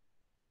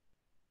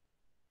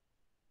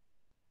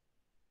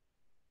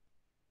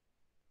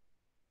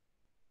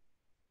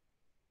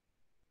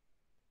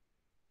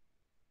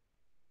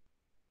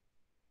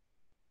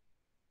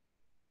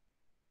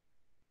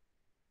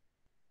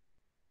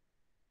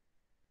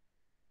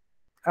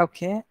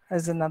 Okay,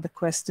 as another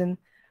question,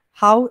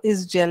 how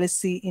is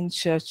jealousy in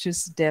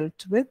churches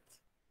dealt with?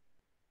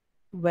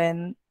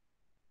 When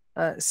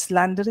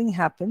slandering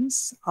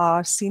happens,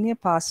 are senior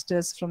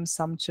pastors from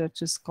some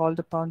churches called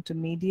upon to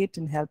mediate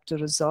and help to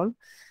resolve?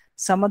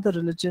 Some other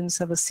religions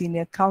have a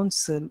senior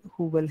council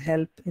who will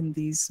help in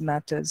these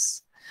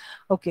matters.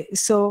 Okay,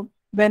 so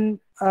when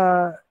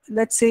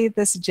let's say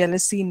there's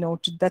jealousy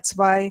noted, that's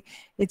why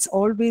it's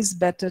always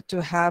better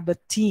to have a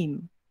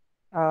team,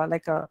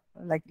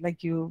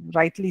 like you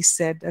rightly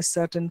said, a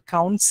certain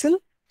council,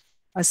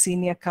 a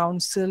senior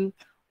council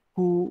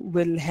who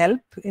will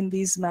help in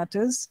these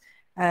matters.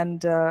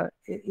 And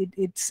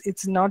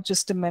it's not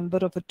just a member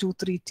of a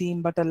 2-3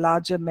 team, but a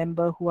larger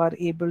member who are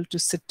able to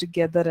sit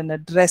together and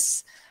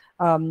address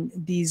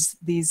these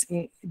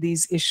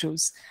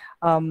issues.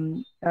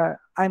 I'm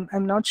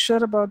not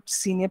sure about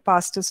senior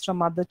pastors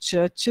from other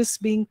churches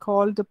being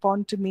called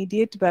upon to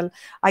mediate. Well,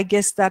 I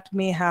guess that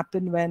may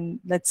happen when,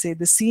 let's say,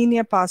 the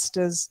senior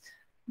pastors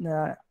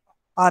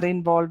are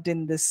involved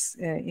in this,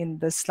 in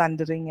the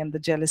slandering and the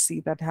jealousy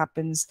that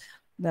happens.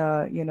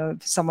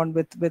 Someone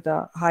with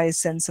a high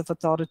sense of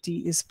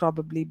authority is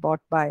probably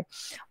bought by.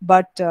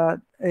 But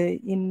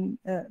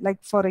like,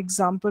 for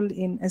example,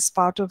 as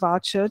part of our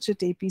church at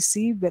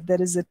APC, where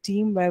there is a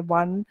team where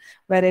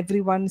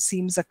everyone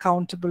seems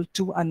accountable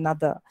to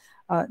another,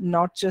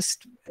 not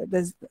just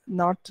there's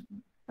not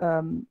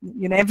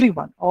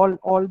everyone,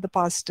 all the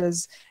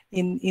pastors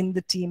in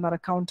the team are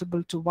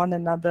accountable to one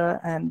another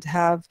and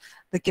have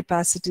the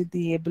capacity,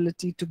 the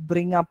ability to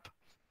bring up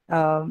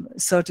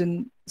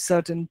certain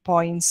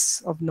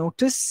points of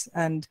notice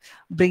and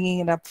bringing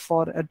it up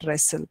for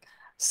addressal.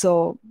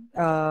 So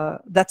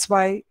that's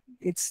why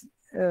it's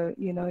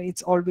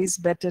it's always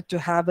better to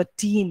have a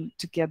team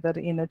together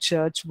in a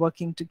church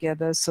working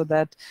together, so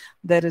that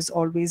there is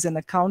always an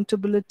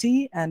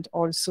accountability and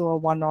also a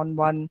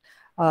one-on-one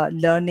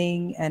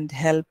learning and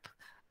help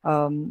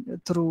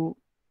through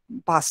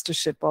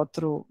pastorship, or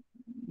through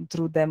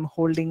them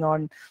holding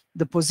on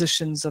the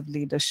positions of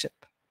leadership.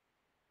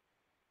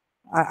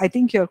 I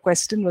think your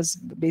question was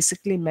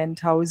basically meant,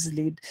 how is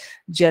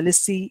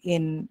jealousy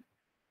in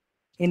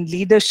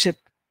leadership,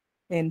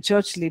 in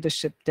church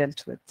leadership,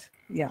 dealt with?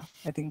 Yeah,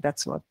 I think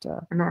that's what.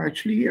 No,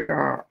 actually,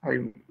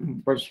 I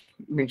was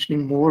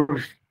mentioning more,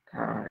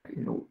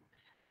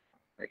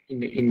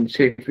 in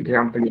say, for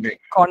example,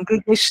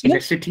 congregation in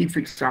a city, for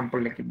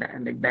example, like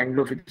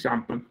Bangalore, for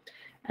example,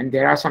 and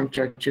there are some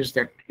churches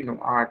that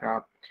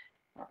are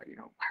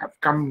have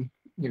come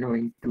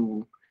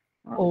into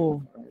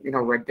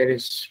where there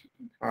is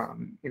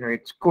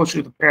it's goes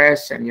to the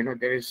press, and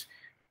there is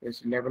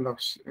this level of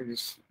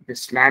this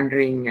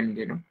slandering,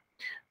 and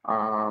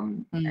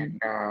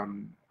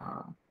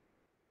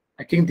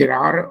I think there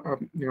are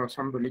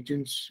some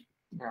religions,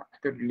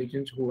 other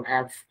religions, who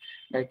have,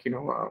 like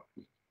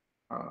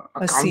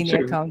a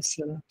senior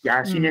council,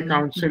 senior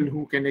council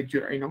who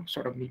can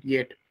sort of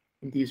mediate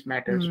in these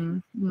matters.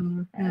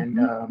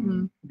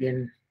 And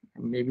then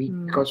maybe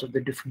because of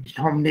the different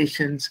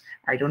denominations,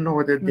 I don't know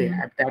whether they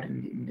have that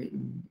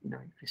in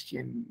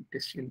Christian.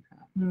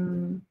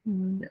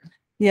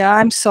 Yeah,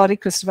 I'm sorry,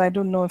 Christopher. I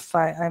don't know if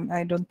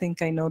I don't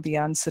think I know the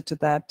answer to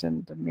that,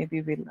 and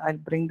maybe I'll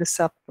bring this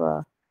up.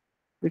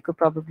 We could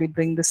probably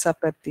bring this up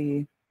at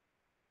the.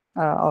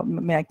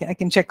 I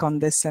can check on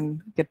this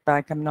and get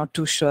back. I'm not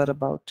too sure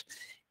about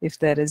if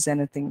there is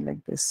anything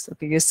like this.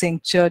 Okay, you're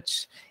saying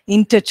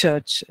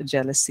interchurch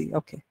jealousy.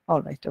 Okay,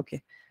 all right.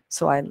 Okay,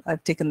 so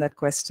I've taken that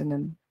question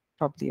and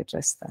probably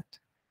addressed that.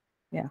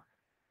 Yeah.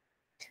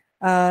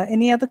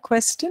 Any other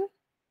question?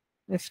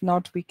 If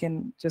not, we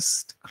can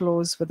just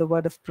close with a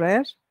word of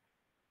prayer.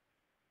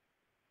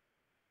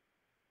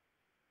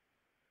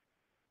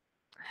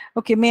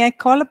 Okay, may I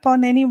call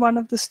upon any one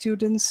of the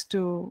students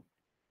to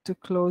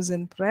close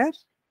in prayer?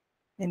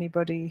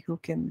 Anybody who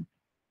can?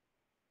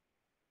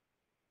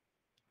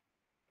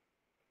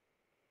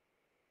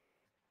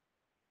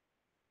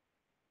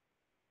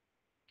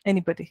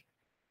 Anybody?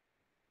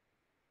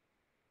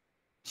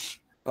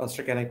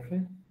 Pastor, can I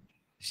pray?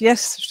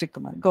 Yes,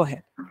 Srikumar, go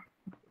ahead.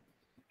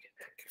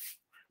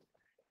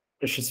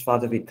 Precious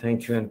Father, we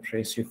thank you and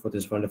praise you for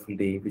this wonderful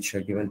day which you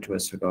have given to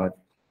us, O God.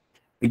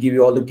 We give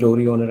you all the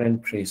glory, honor,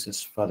 and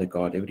praises, Father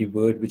God. Every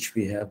word which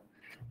we have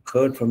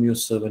heard from your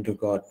servant, O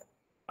God,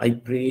 I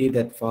pray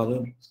that,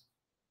 Father,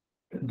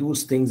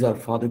 those things are,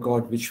 Father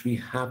God, which we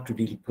have to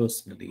deal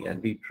personally,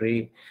 and we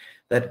pray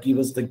that give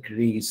us the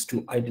grace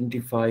to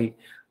identify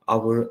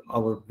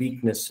our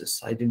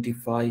weaknesses,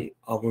 identify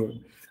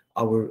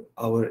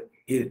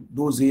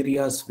those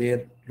areas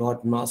where,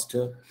 Lord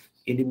Master,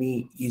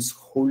 enemy is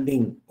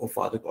holding, oh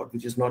Father God,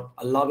 which is not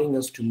allowing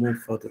us to move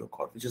further, oh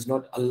God, which is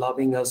not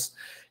allowing us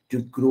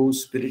to grow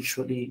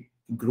spiritually,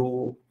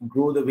 grow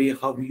the way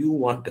how you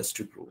want us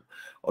to grow,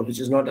 or which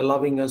is not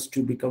allowing us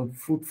to become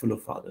fruitful, oh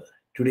Father.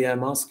 Today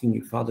I'm asking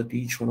you, Father, to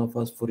each one of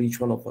us, for each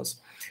one of us,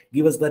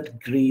 give us that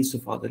grace, oh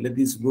Father. Let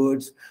these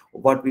words,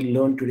 what we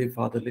learned today,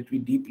 Father, let we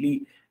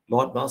deeply,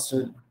 Lord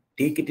Master,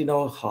 take it in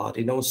our heart,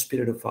 in our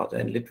spirit, oh Father,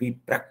 and let we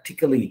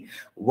practically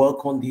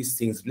work on these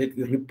things. Let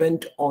we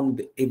repent on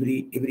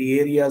every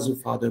areas, oh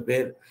Father,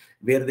 where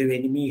the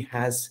enemy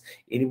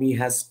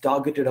has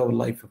targeted our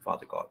life, oh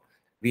Father God.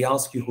 We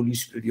ask you, Holy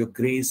Spirit, your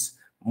grace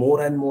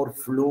more and more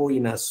flow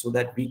in us so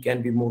that we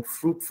can be more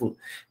fruitful.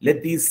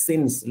 Let these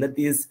sins, let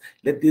these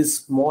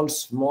small,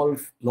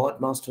 Lord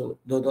Master,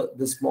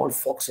 the small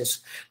foxes,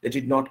 let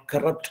it not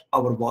corrupt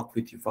our walk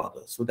with you,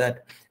 Father, so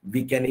that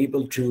we can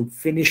able to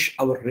finish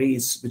our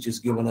race which is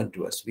given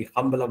unto us. We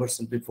humble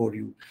ourselves before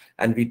you,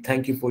 and we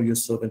thank you for your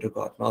servant, O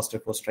God, Master,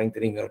 for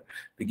strengthening her.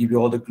 We give you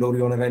all the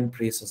glory, honor, and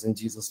praises. In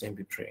Jesus' name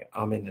we pray.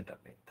 Amen and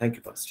amen. Thank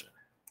you, Pastor.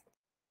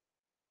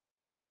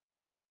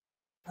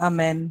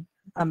 Amen.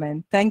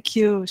 Amen. Thank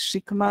you,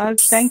 Srikumar.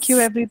 Thank you,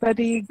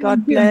 everybody.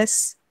 God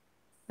bless.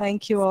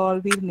 Thank you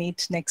all. We'll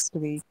meet next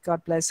week.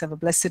 God bless. Have a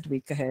blessed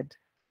week ahead.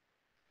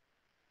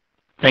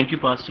 Thank you,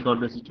 Pastor. God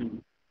bless you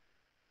too.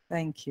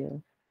 Thank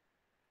you.